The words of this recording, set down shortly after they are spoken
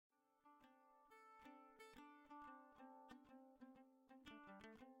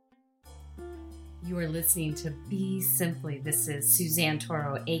You are listening to Be Simply. This is Suzanne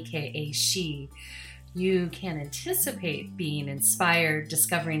Toro, aka She. You can anticipate being inspired,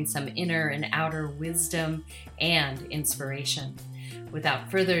 discovering some inner and outer wisdom and inspiration.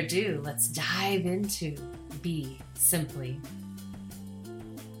 Without further ado, let's dive into Be Simply.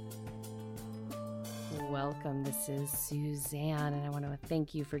 Welcome. This is Suzanne, and I want to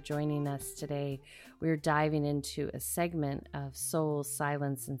thank you for joining us today. We're diving into a segment of soul,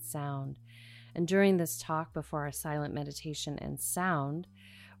 silence, and sound. And during this talk, before our silent meditation and sound,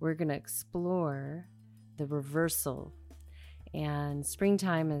 we're going to explore the reversal. And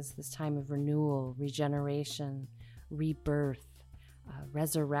springtime is this time of renewal, regeneration, rebirth,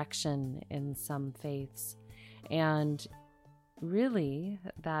 resurrection in some faiths. And really,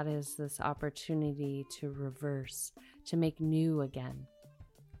 that is this opportunity to reverse, to make new again,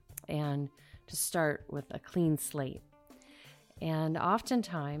 and to start with a clean slate. And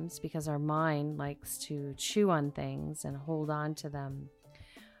oftentimes, because our mind likes to chew on things and hold on to them,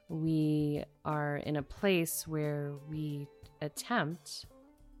 we are in a place where we attempt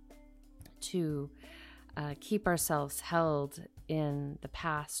to keep ourselves held in the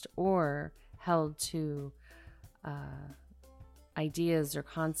past or held to ideas or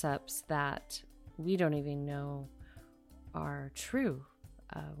concepts that we don't even know are true.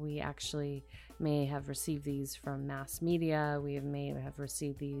 We actually may have received these from mass media. We may have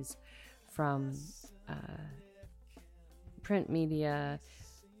received these from print media,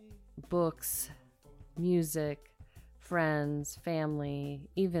 books, music, friends, family,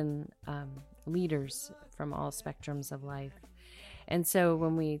 even leaders from all spectrums of life. And so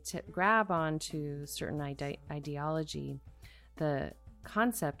when we grab onto certain ideology, the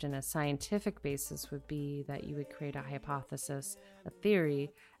concept in a scientific basis would be that you would create a hypothesis, a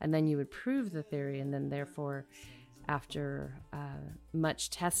theory, and then you would prove the theory, and then therefore after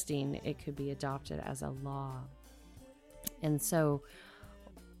much testing it could be adopted as a law. And so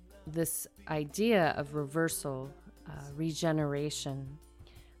this idea of reversal, regeneration,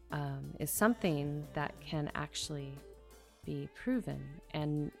 is something that can actually be proven,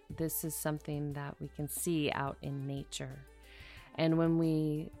 and this is something that we can see out in nature. And when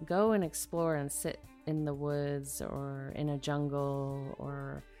we go and explore and sit in the woods or in a jungle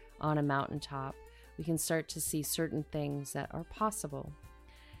or on a mountaintop, we can start to see certain things that are possible.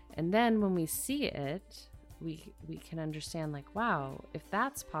 And then when we see it, we can understand, like, wow, if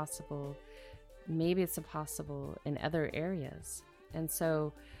that's possible, maybe it's possible in other areas. And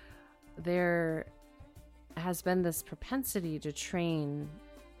so there has been this propensity to train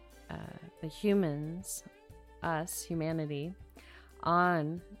the humans, us, humanity,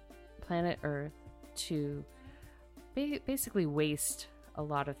 on planet Earth to basically waste a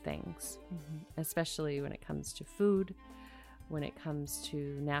lot of things, especially when it comes to food, when it comes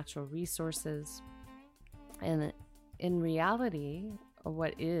to natural resources. And in reality,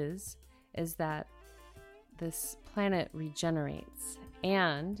 what is that this planet regenerates.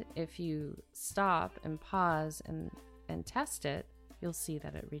 And if you stop and pause and test it, you'll see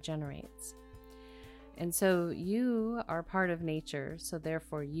that it regenerates. And so you are part of nature, so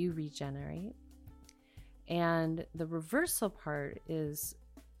therefore you regenerate. And the reversal part is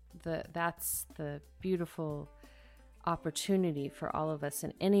that's the beautiful opportunity for all of us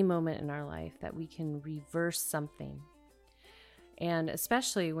in any moment in our life that we can reverse something. And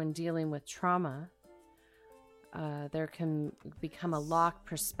especially when dealing with trauma, there can become a locked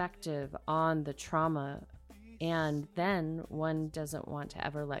perspective on the trauma, and then one doesn't want to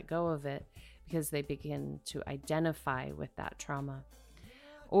ever let go of it because they begin to identify with that trauma.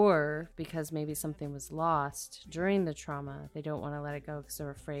 Or because maybe something was lost during the trauma, they don't want to let it go because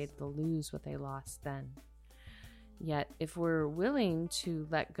they're afraid they'll lose what they lost then. Yet, if we're willing to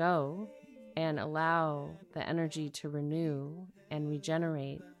let go and allow the energy to renew and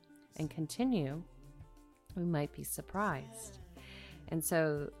regenerate and continue, we might be surprised. And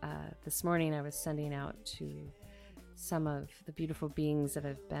so this morning I was sending out to some of the beautiful beings that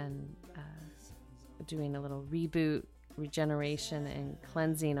have been doing a little reboot, regeneration, and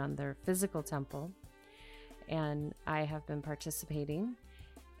cleansing on their physical temple. And I have been participating.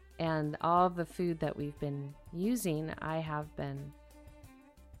 And all of the food that we've been using, I have been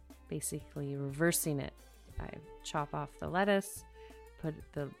basically reversing it. I chop off the lettuce, put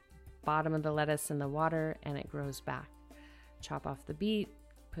the bottom of the lettuce in the water, and it grows back. Chop off the beet,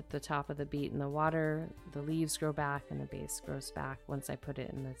 put the top of the beet in the water, the leaves grow back, and the base grows back once I put it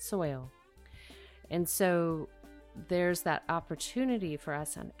in the soil. And so there's that opportunity for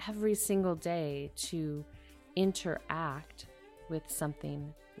us on every single day to interact with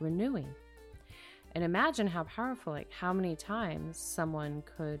something renewing. And imagine how powerful, like how many times someone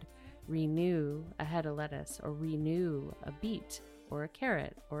could renew a head of lettuce, or renew a beet or a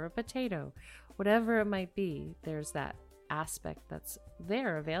carrot or a potato, whatever it might be. There's that aspect that's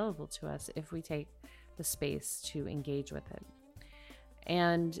there available to us if we take the space to engage with it.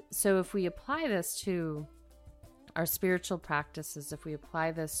 And so if we apply this to our spiritual practices, if we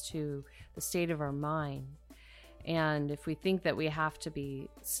apply this to the state of our mind, and if we think that we have to be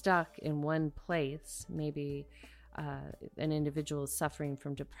stuck in one place, maybe an individual is suffering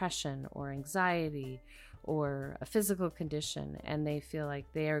from depression or anxiety or a physical condition, and they feel like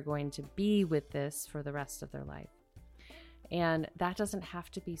they are going to be with this for the rest of their life. And that doesn't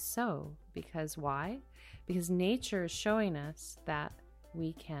have to be so. Because why? Because nature is showing us that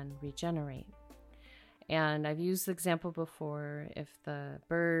we can regenerate. And I've used the example before. If the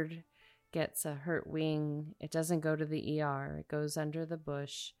bird gets a hurt wing, it doesn't go to the ER. It goes under the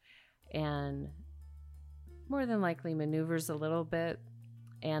bush and more than likely maneuvers a little bit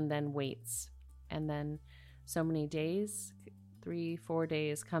and then waits. And then so many days, 3-4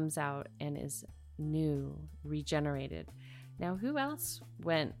 days, comes out and is new, regenerated. Now, who else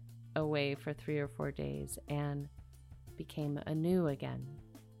went away for 3 or 4 days and became anew again?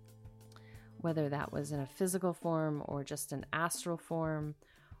 Whether that was in a physical form or just an astral form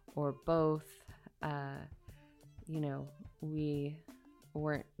or both, we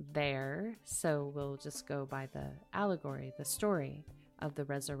weren't there, so we'll just go by the allegory, the story of the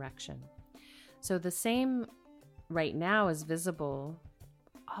resurrection. So the same right now is visible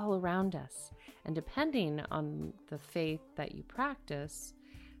all around us. And depending on the faith that you practice,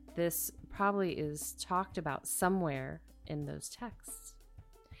 this probably is talked about somewhere in those texts.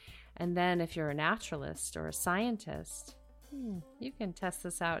 And then if you're a naturalist or a scientist, you can test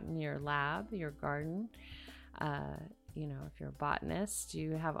this out in your lab, your garden. If you're a botanist,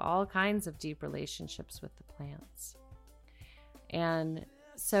 you have all kinds of deep relationships with the plants. And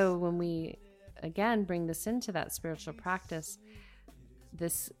so when we, again, bring this into that spiritual practice,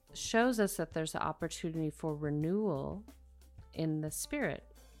 this shows us that there's an opportunity for renewal in the spirit,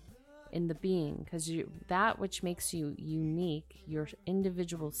 in the being, because that which makes you unique, your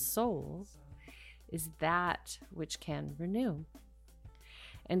individual soul, is that which can renew.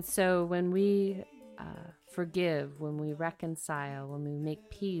 And so when we forgive, when we reconcile, when we make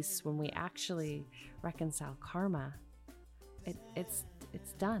peace, when we actually reconcile karma, it's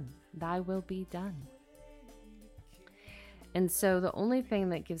done. Thy will be done. And so the only thing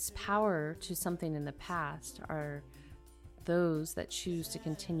that gives power to something in the past are those that choose to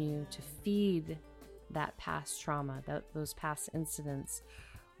continue to feed that past trauma, those past incidents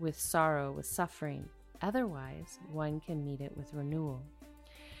with sorrow, with suffering. Otherwise, one can meet it with renewal.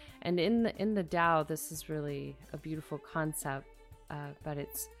 And in the Tao, this is really a beautiful concept, but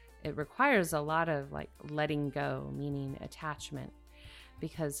it requires a lot of letting go, meaning attachment.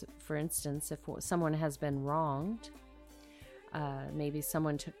 Because, for instance, if someone has been wronged, maybe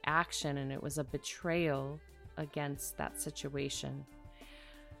someone took action and it was a betrayal against that situation,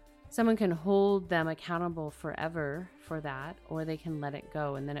 someone can hold them accountable forever for that, or they can let it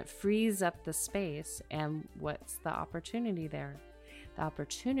go. And then it frees up the space. And what's the opportunity there? The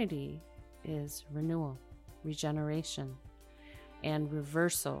opportunity is renewal, regeneration, and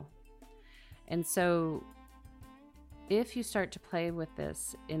reversal. And so if you start to play with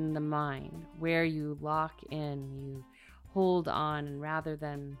this in the mind, where you lock in, you hold on, and rather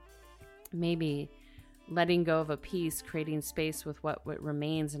than maybe letting go of a piece, creating space with what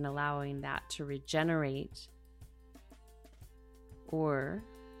remains and allowing that to regenerate. Or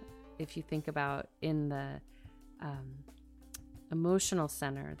if you think about in the emotional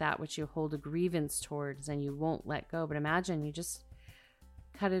center, that which you hold a grievance towards and you won't let go, but imagine you just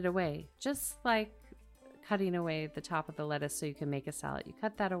cut it away, just like cutting away the top of the lettuce so you can make a salad. You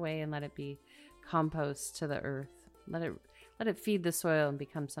cut that away and let it be compost to the earth. Let it feed the soil and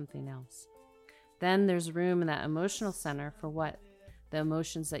become something else. Then there's room in that emotional center for what the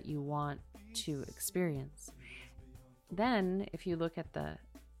emotions that you want to experience. Then if you look at the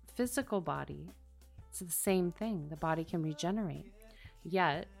physical body, it's the same thing. The body can regenerate.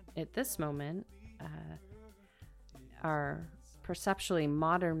 Yet at this moment, our perceptually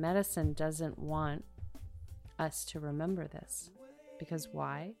modern medicine doesn't want us to remember this. Because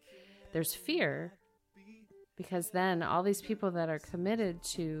why? There's fear. Because then all these people that are committed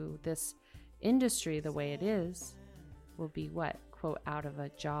to this industry the way it is will be what? Quote, out of a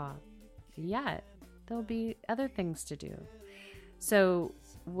job. Yet there'll be other things to do. So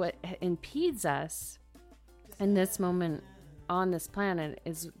what impedes us in this moment on this planet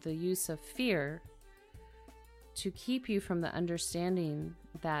is the use of fear to keep you from the understanding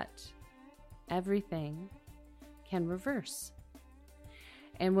that everything can reverse.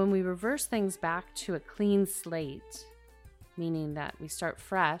 And when we reverse things back to a clean slate, meaning that we start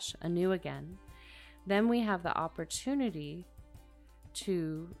fresh, anew again, then we have the opportunity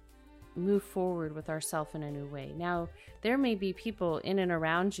to move forward with ourselves in a new way. Now, there may be people in and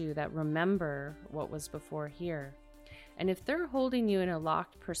around you that remember what was before here. And if they're holding you in a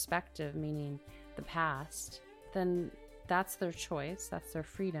locked perspective, meaning the past, then that's their choice, that's their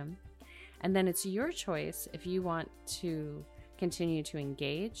freedom. And then it's your choice if you want to continue to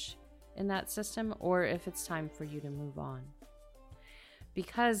engage in that system or if it's time for you to move on.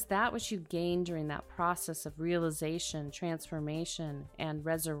 Because that which you gain during that process of realization, transformation, and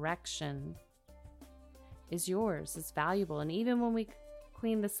resurrection is yours, it's valuable. And even when we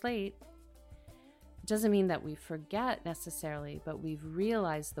clean the slate, it doesn't mean that we forget necessarily, but we've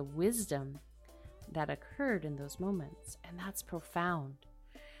realized the wisdom that occurred in those moments. And that's profound.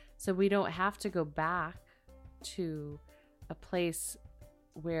 So we don't have to go back to a place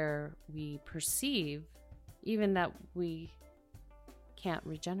where we perceive even that we can't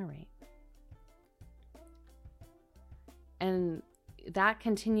regenerate. And that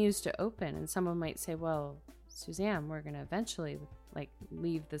continues to open. And someone might say, well, Suzanne, we're going to eventually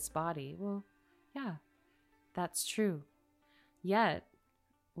leave this body. Well, yeah, that's true. Yet,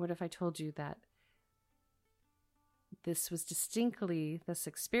 what if I told you that this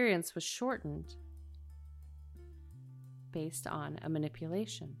experience was shortened based on a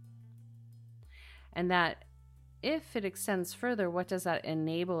manipulation? And that if it extends further, what does that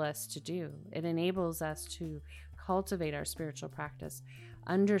enable us to do? It enables us to cultivate our spiritual practice,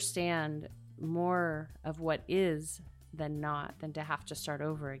 understand more of what is than not, than to have to start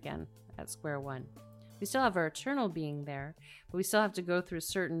over again at square one. We still have our eternal being there, but we still have to go through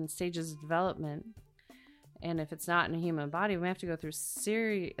certain stages of development. And if it's not in a human body, we have to go through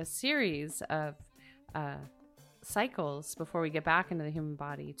a series of cycles before we get back into the human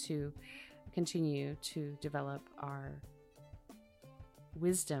body to continue to develop our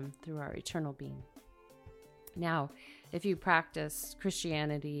wisdom through our eternal being. Now, if you practice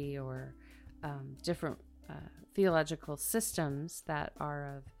Christianity or different theological systems that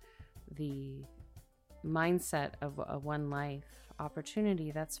are of the mindset of a one life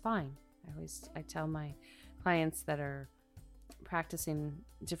opportunity, that's fine. I tell my clients that are practicing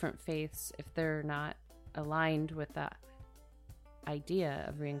different faiths, if they're not aligned with that idea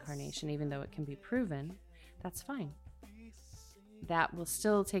of reincarnation, even though it can be proven, that's fine. That will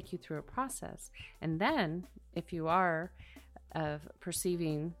still take you through a process. And then if you are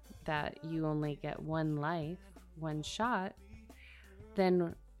perceiving that you only get one life, one shot,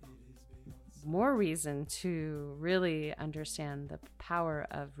 then more reason to really understand the power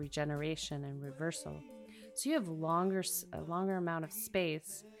of regeneration and reversal. So you have a longer amount of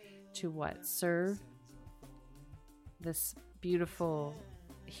space to serve this beautiful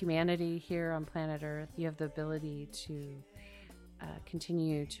humanity here on planet Earth. You have the ability to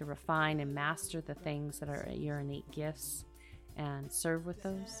continue to refine and master the things that are your innate gifts and serve with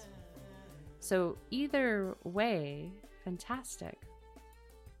those. So either way, fantastic.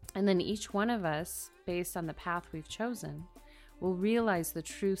 And then each one of us, based on the path we've chosen, will realize the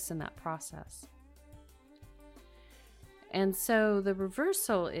truths in that process. And so the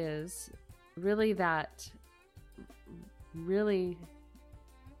reversal is really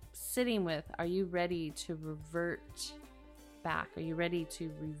sitting with, are you ready to revert back? Are you ready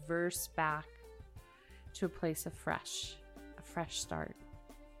to reverse back to a place of a fresh start?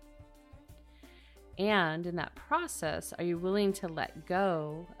 And in that process, are you willing to let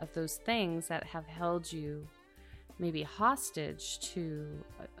go of those things that have held you maybe hostage to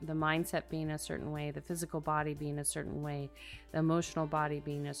the mindset being a certain way, the physical body being a certain way, the emotional body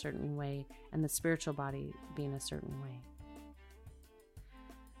being a certain way, and the spiritual body being a certain way?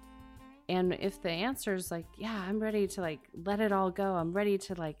 And if the answer is yeah, I'm ready to let it all go. I'm ready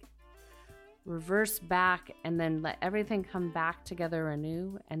to reverse back and then let everything come back together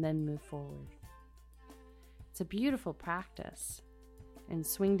anew and then move forward. It's a beautiful practice. In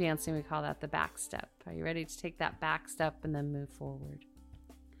swing dancing, we call that the back step. Are you ready to take that back step and then move forward?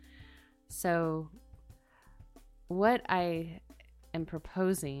 So what I am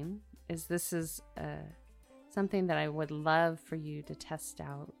proposing is this is something that I would love for you to test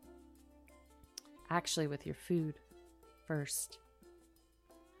out, actually with your food first,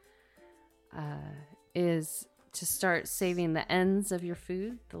 is to start saving the ends of your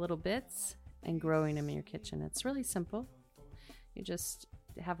food, the little bits, and growing them in your kitchen. It's really simple. You just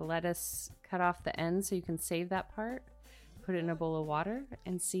have a lettuce, cut off the end so you can save that part, put it in a bowl of water,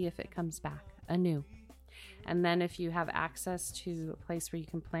 and see if it comes back anew. And then if you have access to a place where you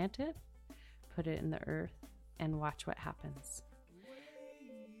can plant it, put it in the earth and watch what happens.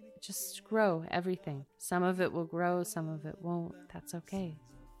 just grow everything. Some of it will grow, some of it won't. That's okay.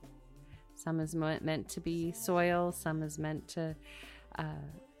 Some is meant to be soil, some is meant to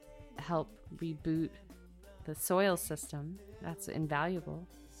help reboot the soil system. That's invaluable.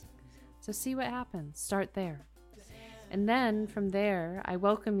 So see what happens. Start there. And then from there, I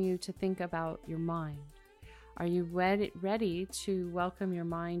welcome you to think about your mind. Are you ready to welcome your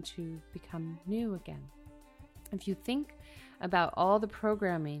mind to become new again? If you think about all the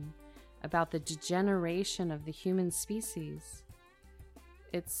programming, about the degeneration of the human species,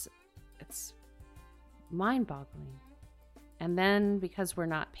 it's mind-boggling. And then because we're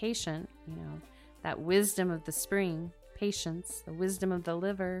not patient, that wisdom of the spring, patience, the wisdom of the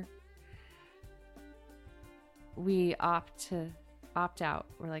liver, we opt out.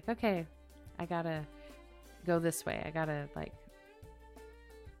 We're like, okay, I gotta go this way. I gotta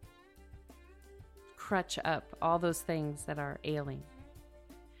crutch up all those things that are ailing.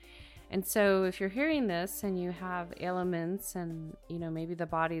 And so if you're hearing this and you have ailments and, maybe the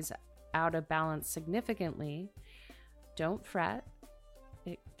body's out of balance significantly, don't fret.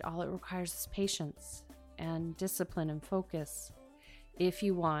 All it requires is patience and discipline and focus if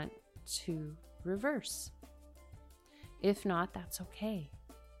you want to reverse. If not, that's okay.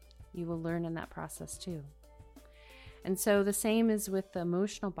 You will learn in that process too. And so the same is with the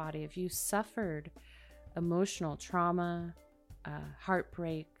emotional body. If you suffered emotional trauma,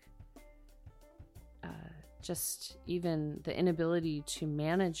 heartbreak, just even the inability to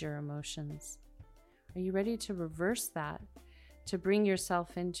manage your emotions, are you ready to reverse that, to bring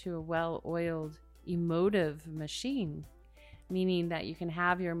yourself into a well-oiled emotive machine? Meaning that you can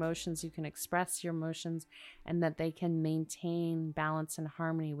have your emotions, you can express your emotions, and that they can maintain balance and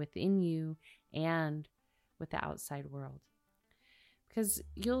harmony within you and with the outside world. Because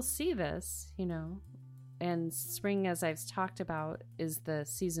you'll see this, and spring, as I've talked about, is the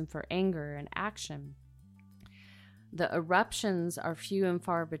season for anger and action. The eruptions are few and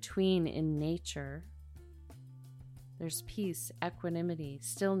far between in nature. There's peace, equanimity,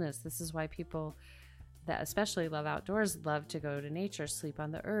 stillness. This is why people that especially love outdoors love to go to nature, sleep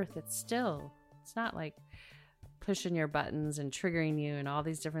on the earth. It's still. It's not like pushing your buttons and triggering you and all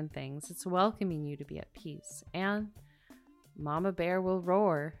these different things. It's welcoming you to be at peace. And Mama Bear will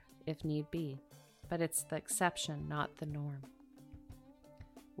roar if need be. But it's the exception, not the norm.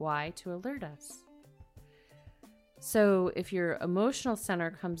 Why? To alert us. So if your emotional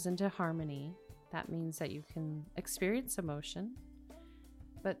center comes into harmony, that means that you can experience emotion.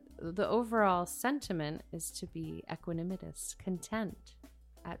 But the overall sentiment is to be equanimous, content,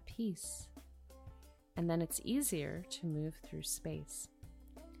 at peace. And then it's easier to move through space.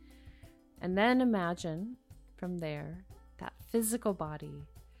 And then imagine from there that physical body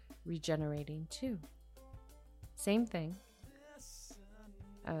regenerating too. Same thing.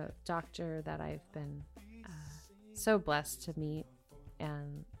 A doctor that I've been so blessed to meet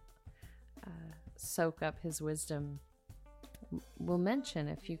and soak up his wisdom will mention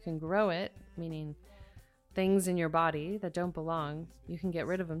if you can grow it, meaning things in your body that don't belong, you can get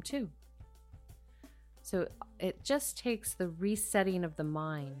rid of them too. So it just takes the resetting of the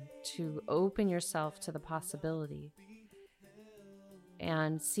mind to open yourself to the possibility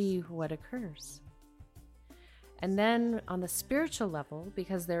and see what occurs. And then on the spiritual level,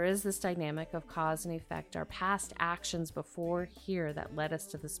 because there is this dynamic of cause and effect, our past actions before here that led us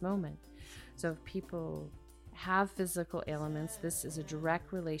to this moment. So if people have physical ailments, this is a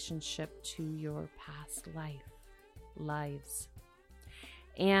direct relationship to your past lives.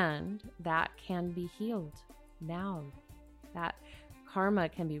 And that can be healed now. That karma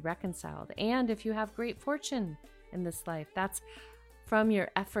can be reconciled. And if you have great fortune in this life, that's from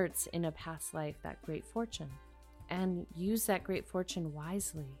your efforts in a past life, that great fortune. And use that great fortune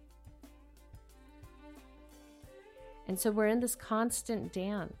wisely. And so we're in this constant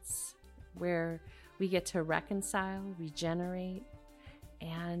dance where we get to reconcile, regenerate,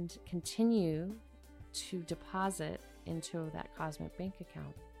 and continue to deposit into that cosmic bank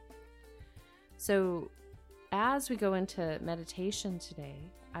account. So as we go into meditation today,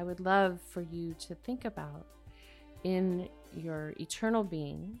 I would love for you to think about in your eternal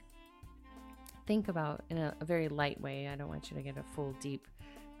being, think about in a very light way. I don't want you to get a full deep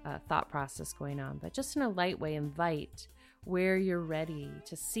thought process going on, but just in a light way, invite where you're ready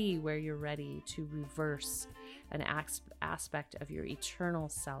to see, where you're ready to reverse an aspect of your eternal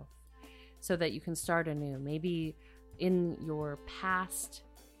self so that you can start anew. Maybe in your past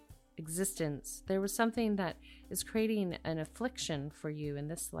existence, there was something that is creating an affliction for you in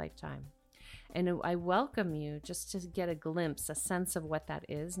this lifetime. And I welcome you just to get a glimpse, a sense of what that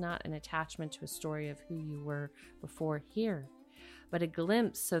is, not an attachment to a story of who you were before here, but a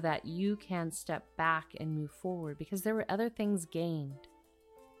glimpse so that you can step back and move forward, because there were other things gained.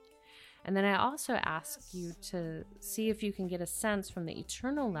 And then I also ask you to see if you can get a sense from the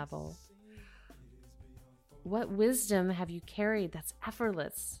eternal level. What wisdom have you carried that's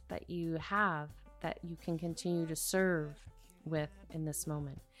effortless, that you have, that you can continue to serve with in this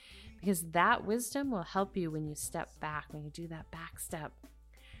moment? Because that wisdom will help you when you step back, when you do that back step,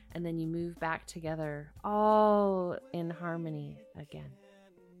 and then you move back together, all in harmony again,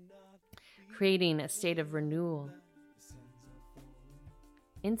 creating a state of renewal,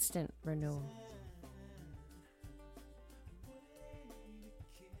 instant renewal.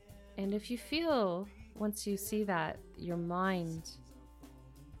 And if you feel, once you see that, your mind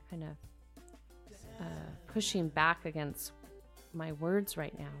kind of pushing back against my words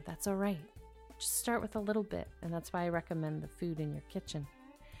right now, that's all right. Just start with a little bit. And that's why I recommend the food in your kitchen,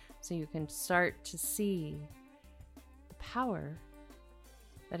 so you can start to see the power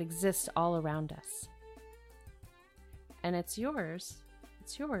that exists all around us. And it's yours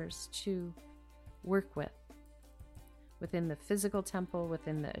to work with, within the physical temple,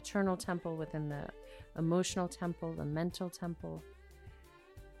 within the eternal temple, within the emotional temple, the mental temple,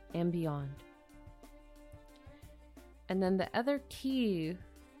 and beyond. And then the other key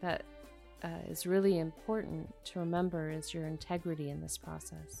that is really important to remember is your integrity in this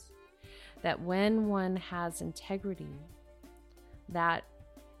process. That when one has integrity, that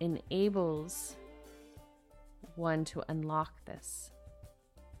enables one to unlock this.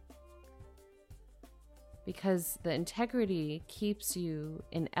 Because the integrity keeps you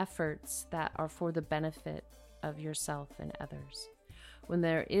in efforts that are for the benefit of yourself and others. When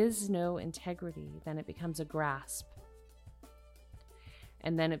there is no integrity, then it becomes a grasp.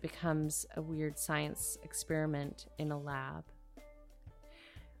 And then it becomes a weird science experiment in a lab.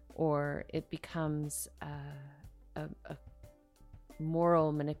 Or it becomes a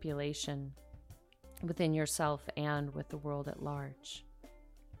moral manipulation within yourself and with the world at large.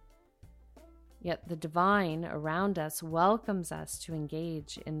 Yet the divine around us welcomes us to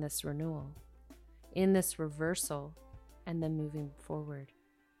engage in this renewal, in this reversal, and then moving forward.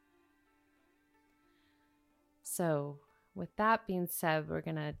 So, with that being said, we're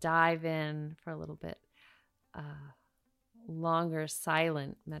going to dive in for a little bit longer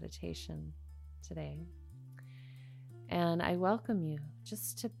silent meditation today. And I welcome you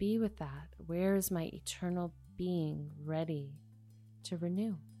just to be with that. Where is my eternal being ready to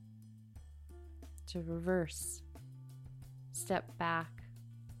renew, to reverse, step back,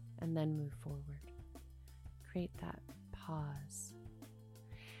 and then move forward? Create that pause.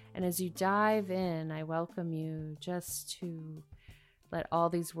 And as you dive in, I welcome you just to let all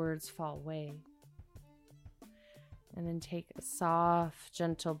these words fall away. And then take a soft,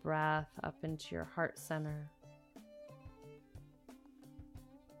 gentle breath up into your heart center.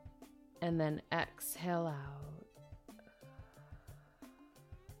 And then exhale out.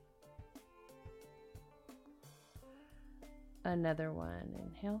 Another one.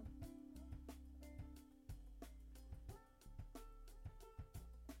 Inhale.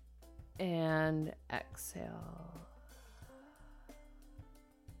 And exhale.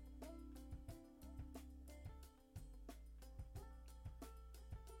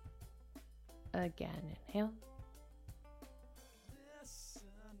 Again, inhale.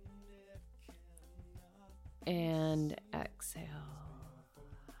 And exhale.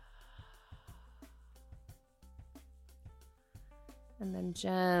 And then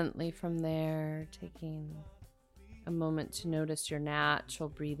gently from there, taking a moment to notice your natural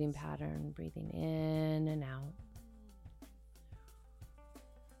breathing pattern, breathing in and out.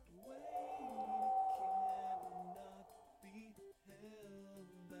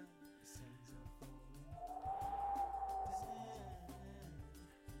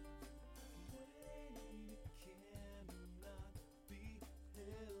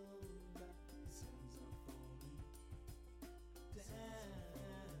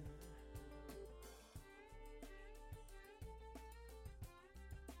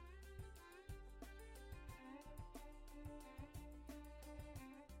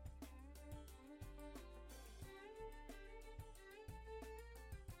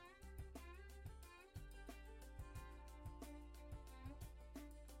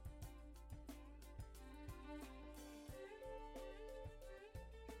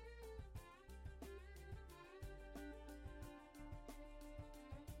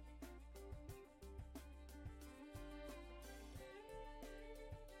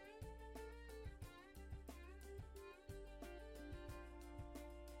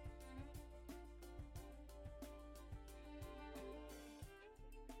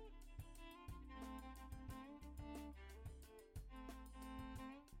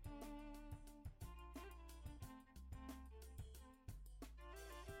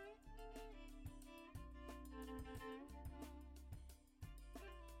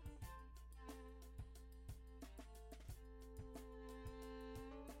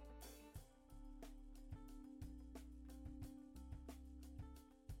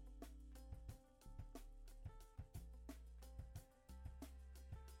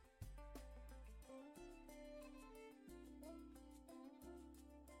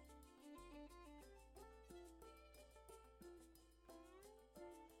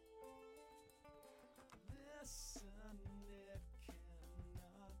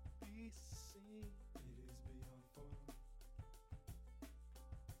 It is beyond form.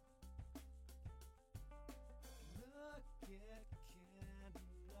 Look, it cannot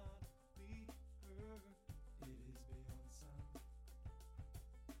be heard. It is beyond sound.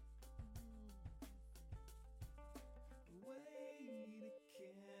 Wait, it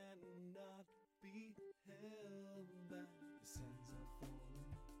cannot be held back. The sands are falling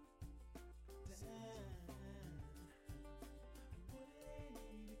down.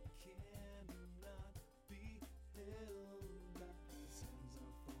 Wait, it cannot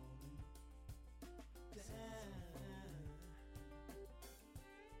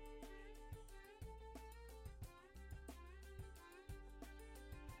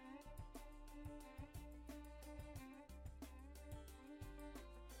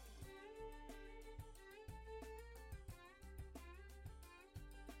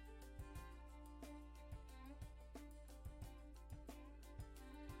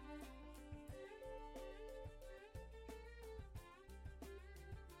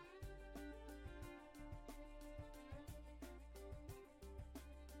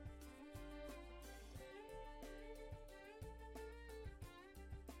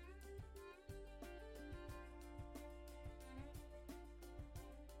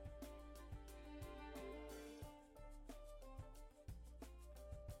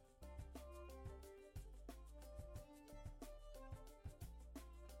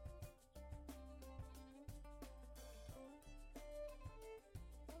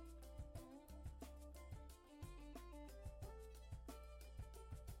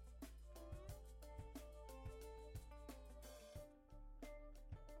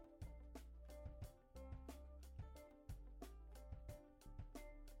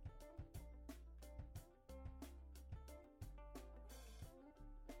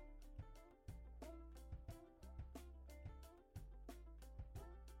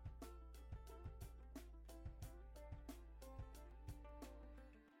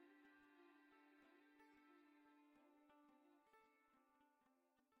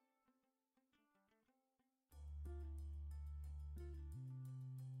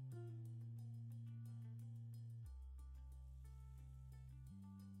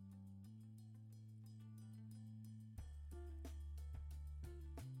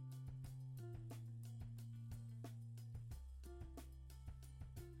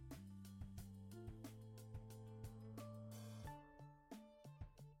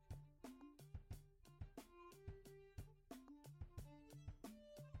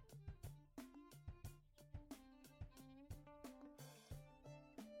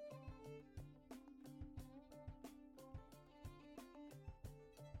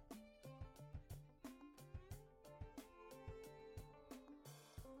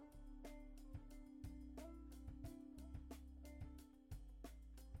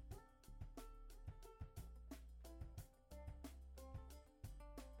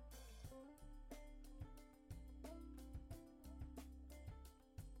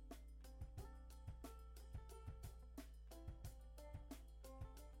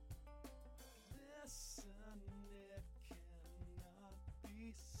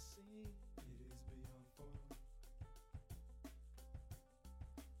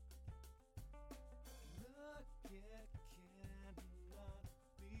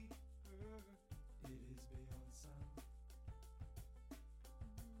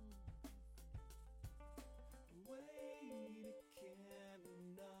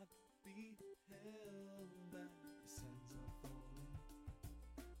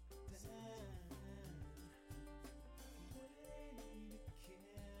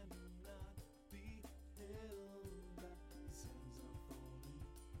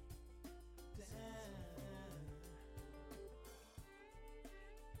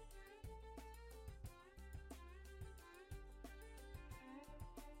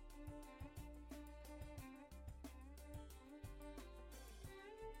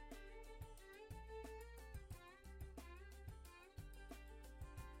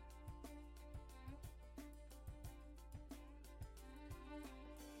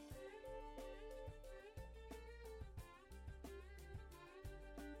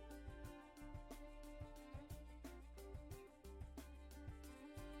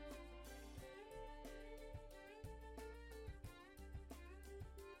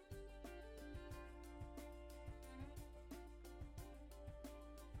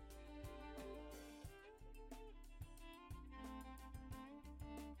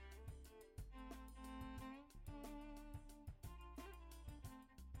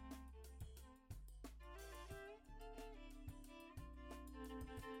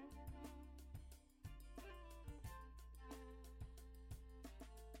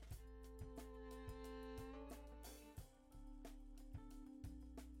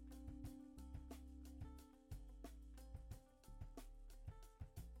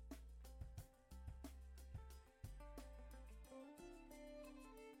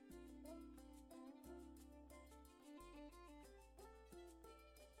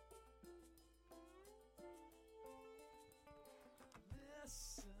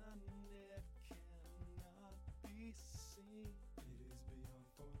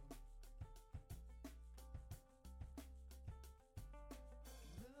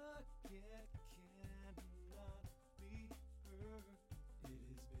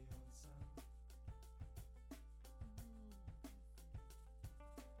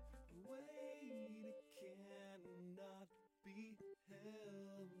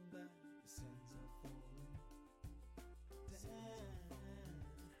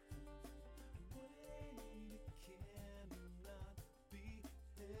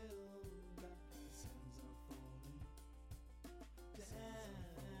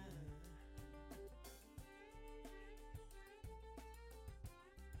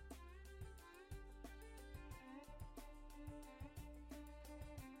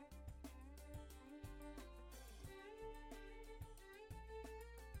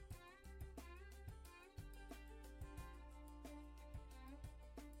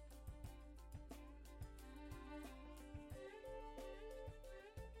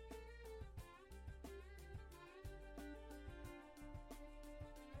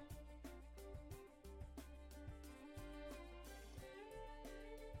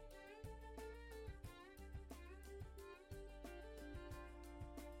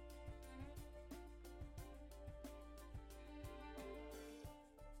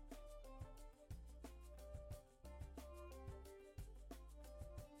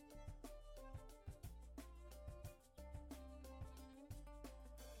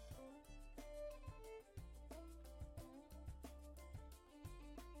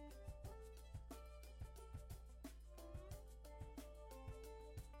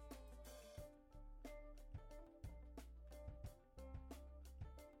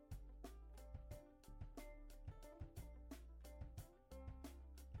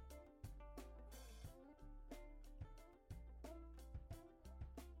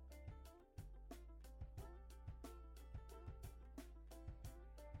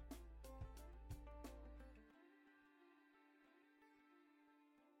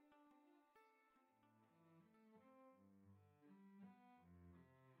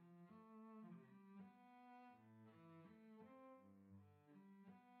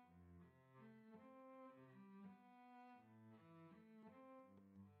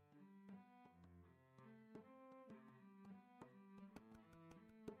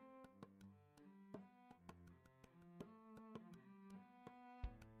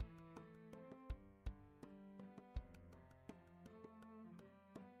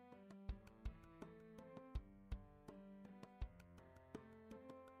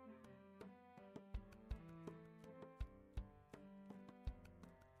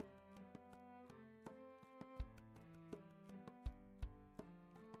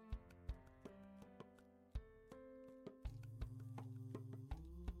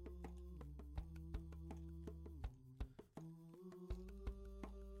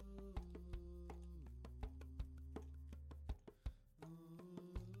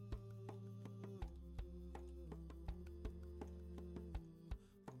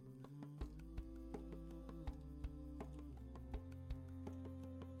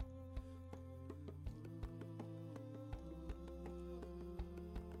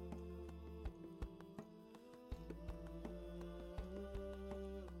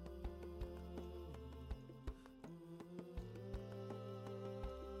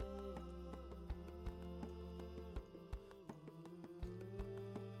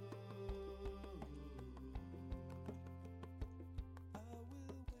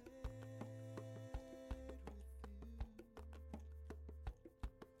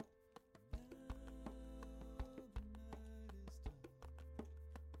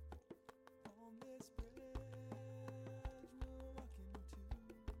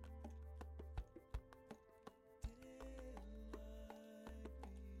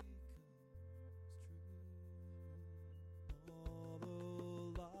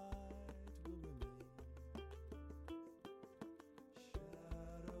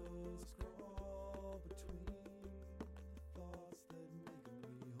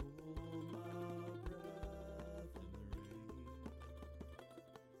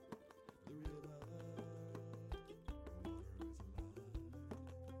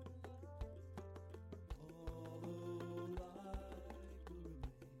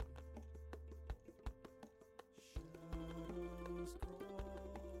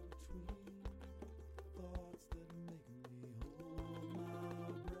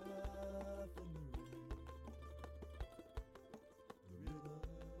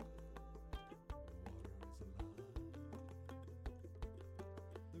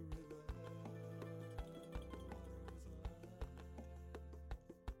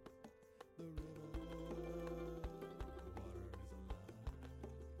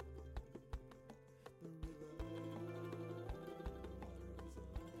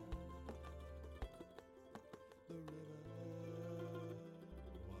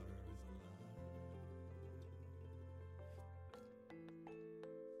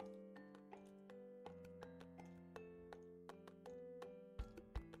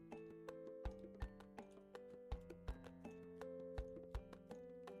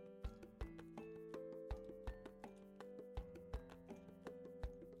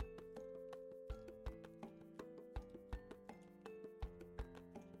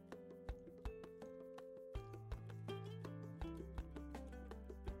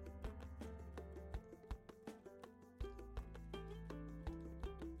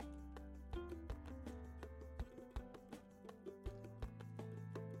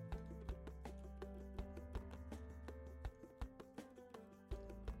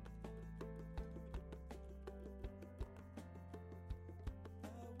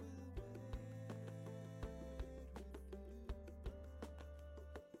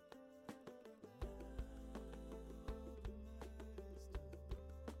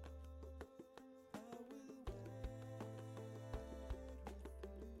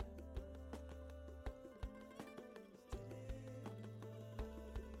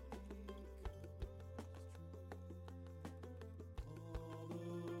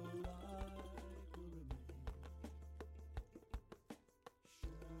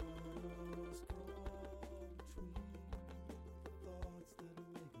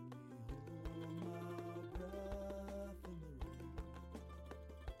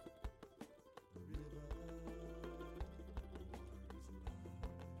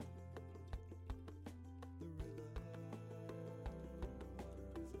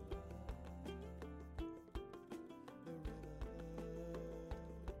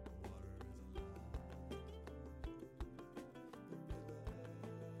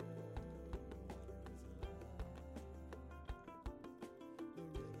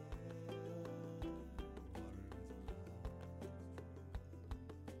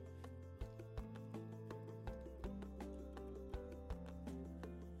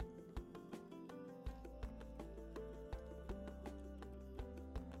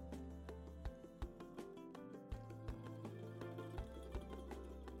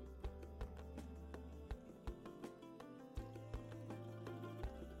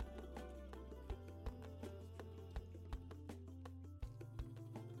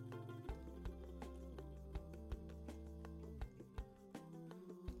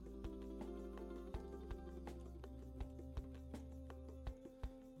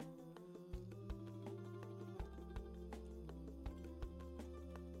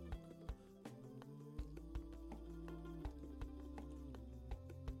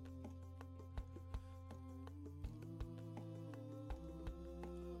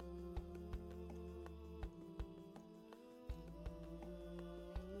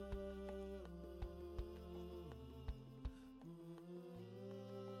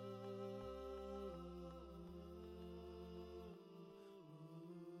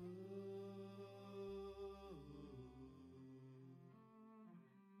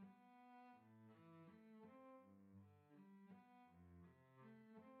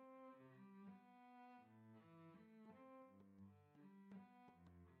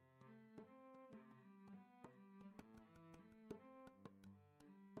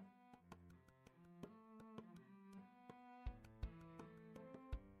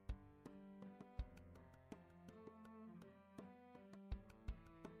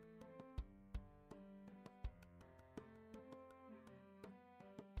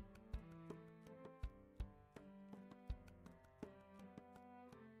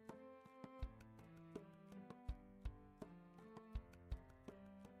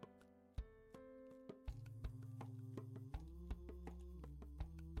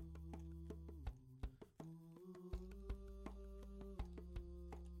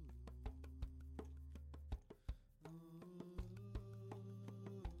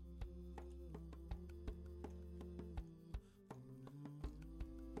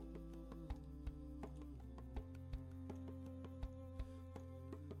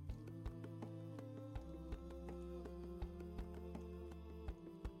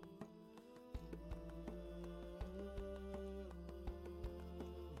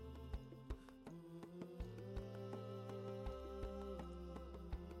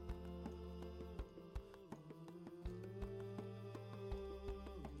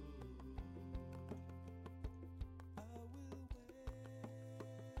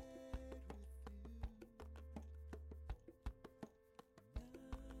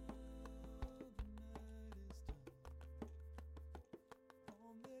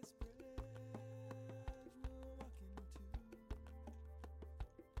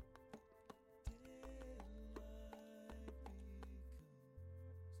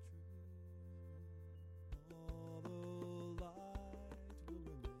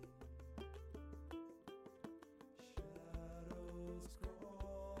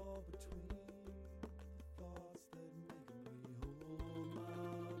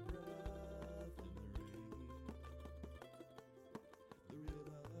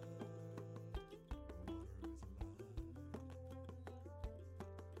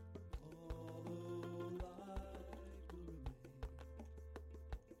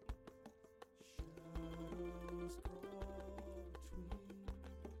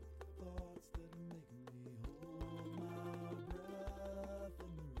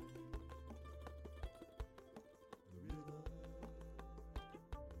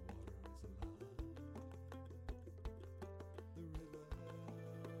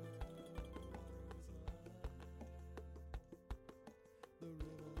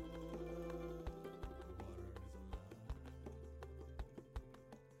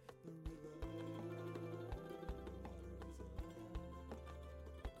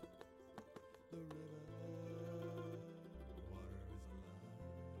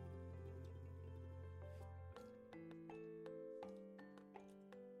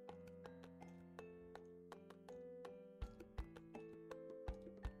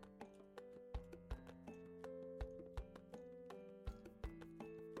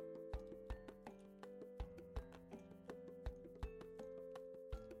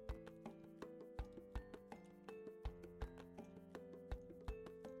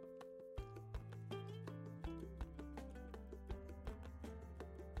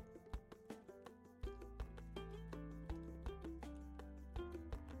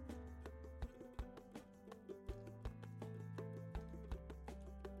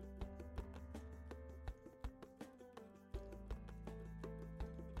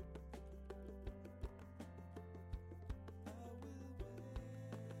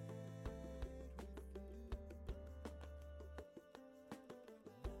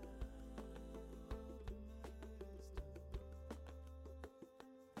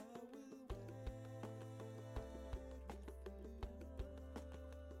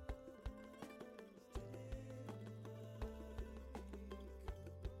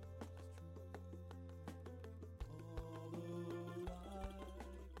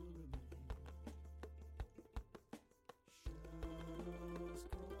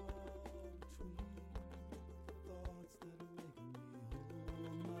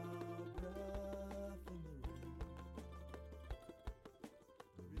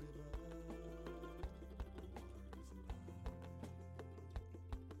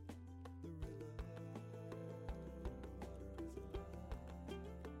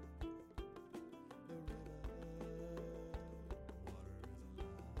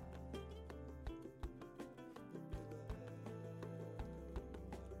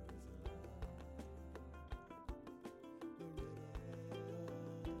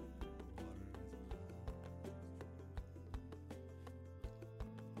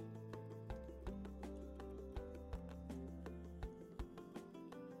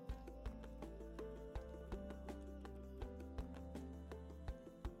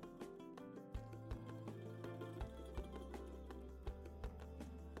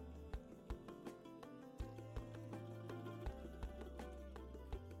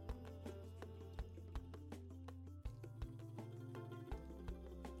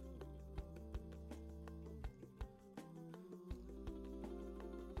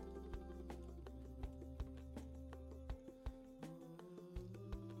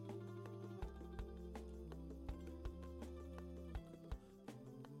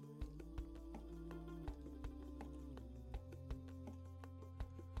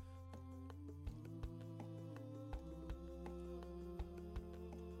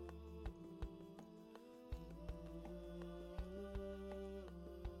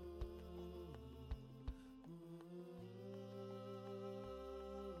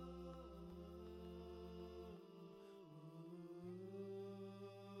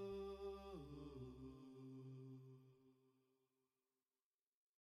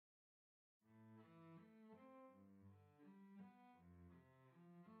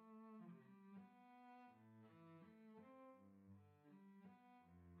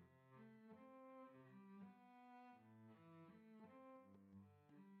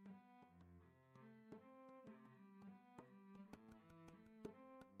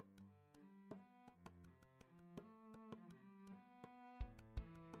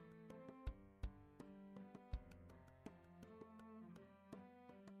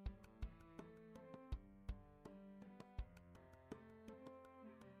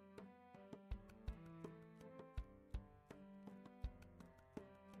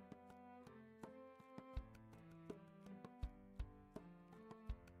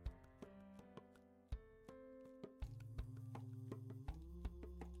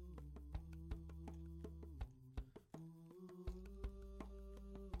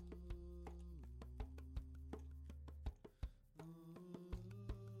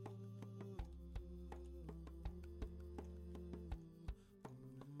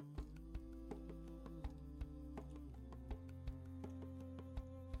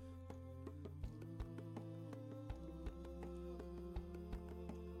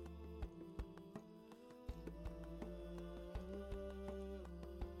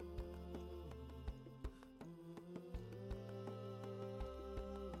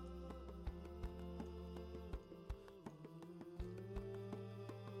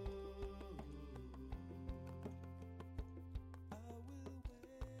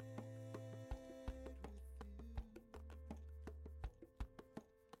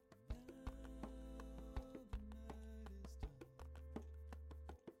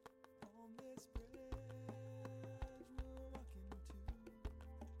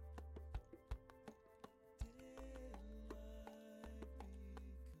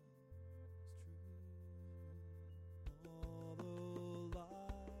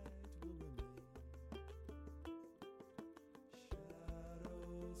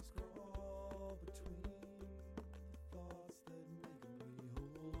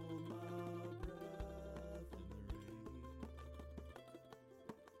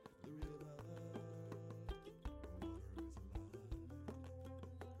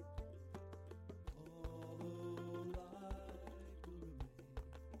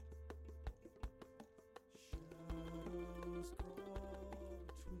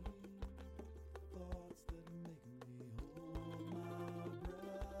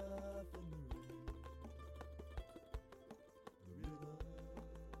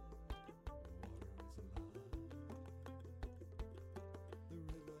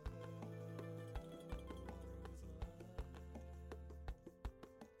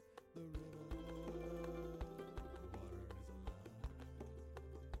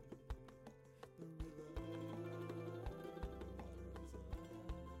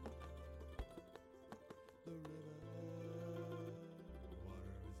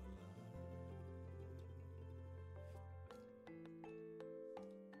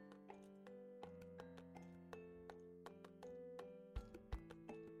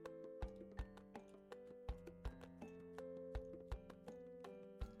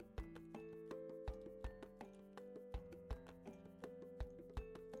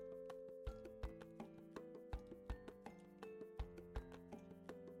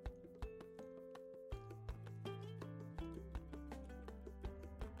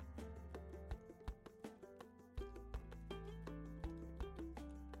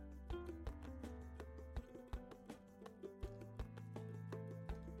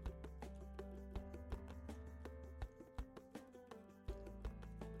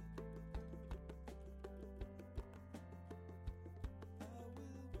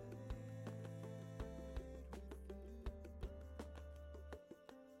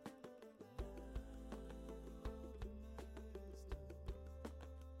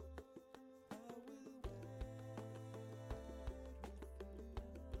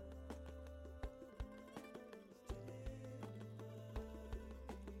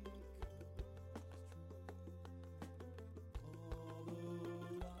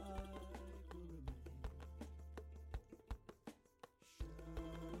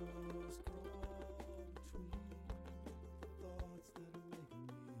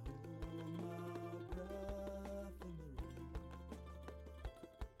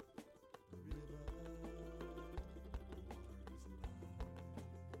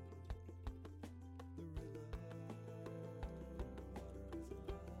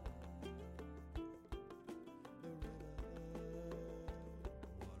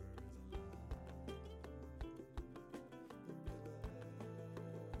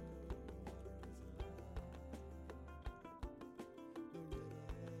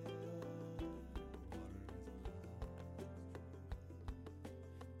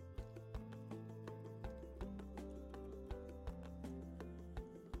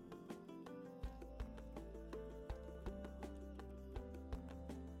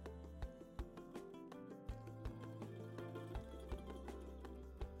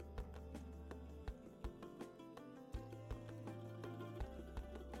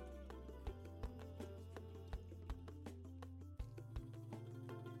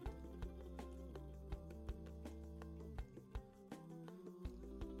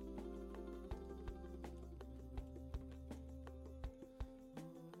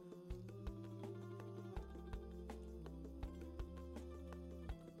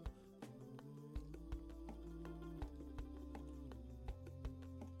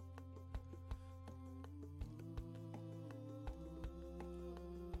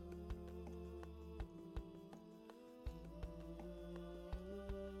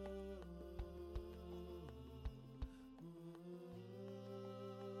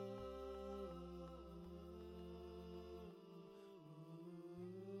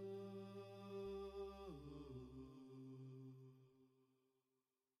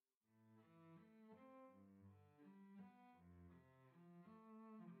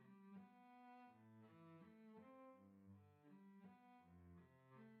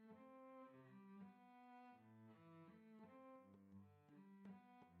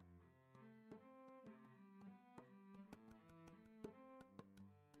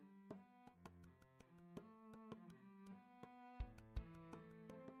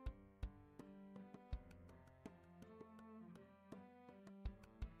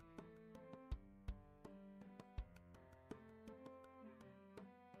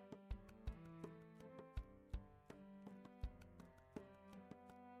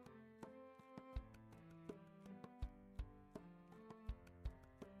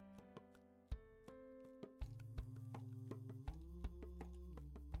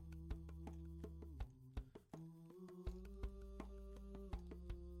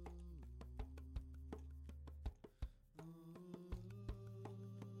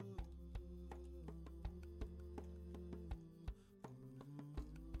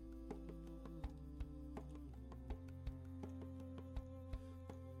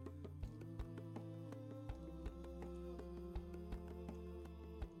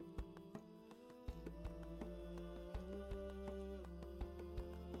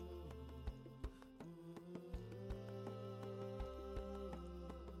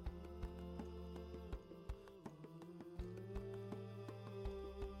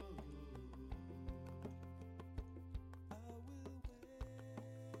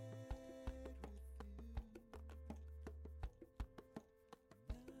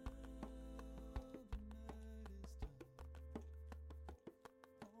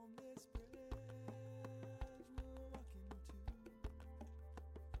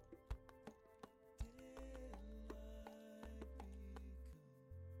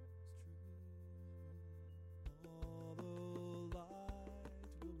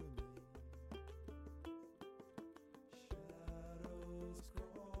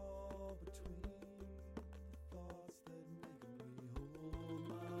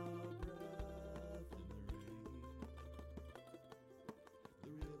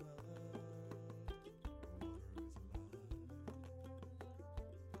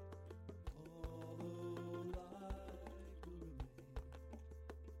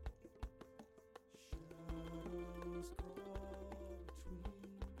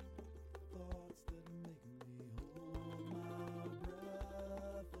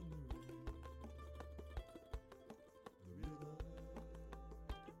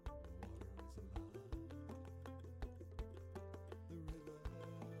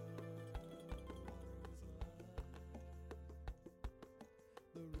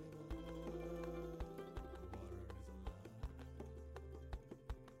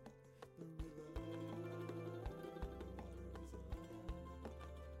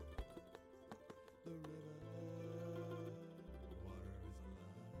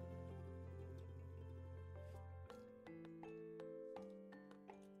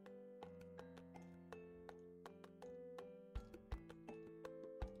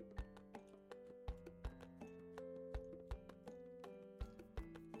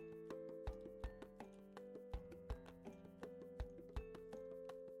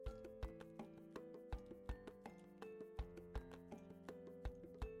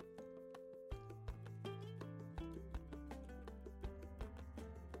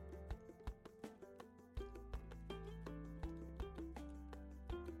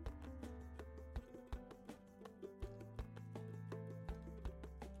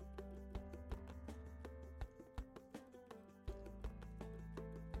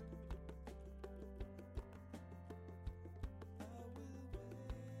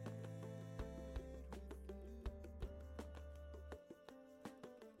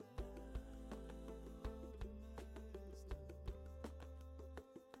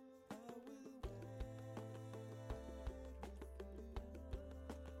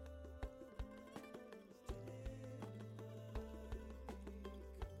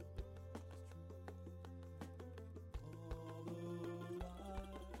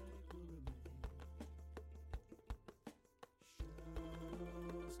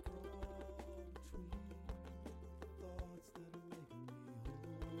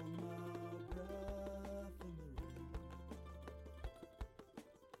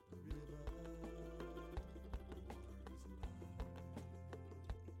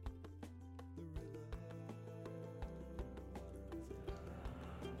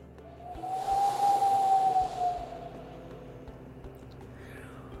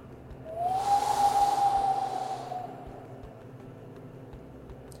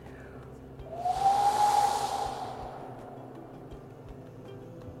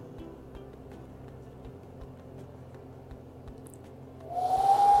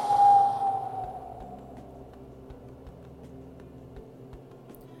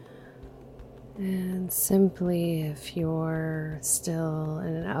Simply, if you're still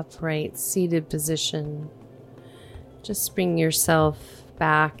in an upright seated position, just bring yourself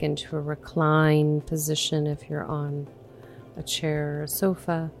back into a reclined position if you're on a chair or a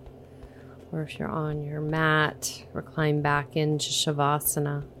sofa, or if you're on your mat, recline back into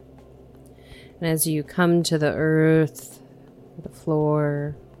Shavasana. And as you come to the earth, the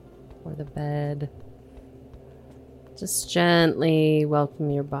floor, or the bed, just gently welcome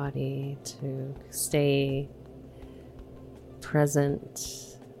your body to stay present,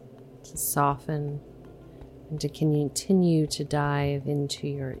 to soften, and to continue to dive into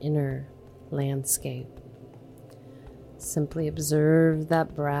your inner landscape. Simply observe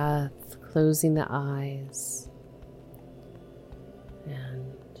that breath, closing the eyes,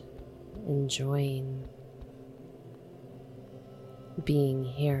 and enjoying being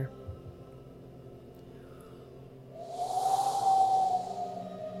here.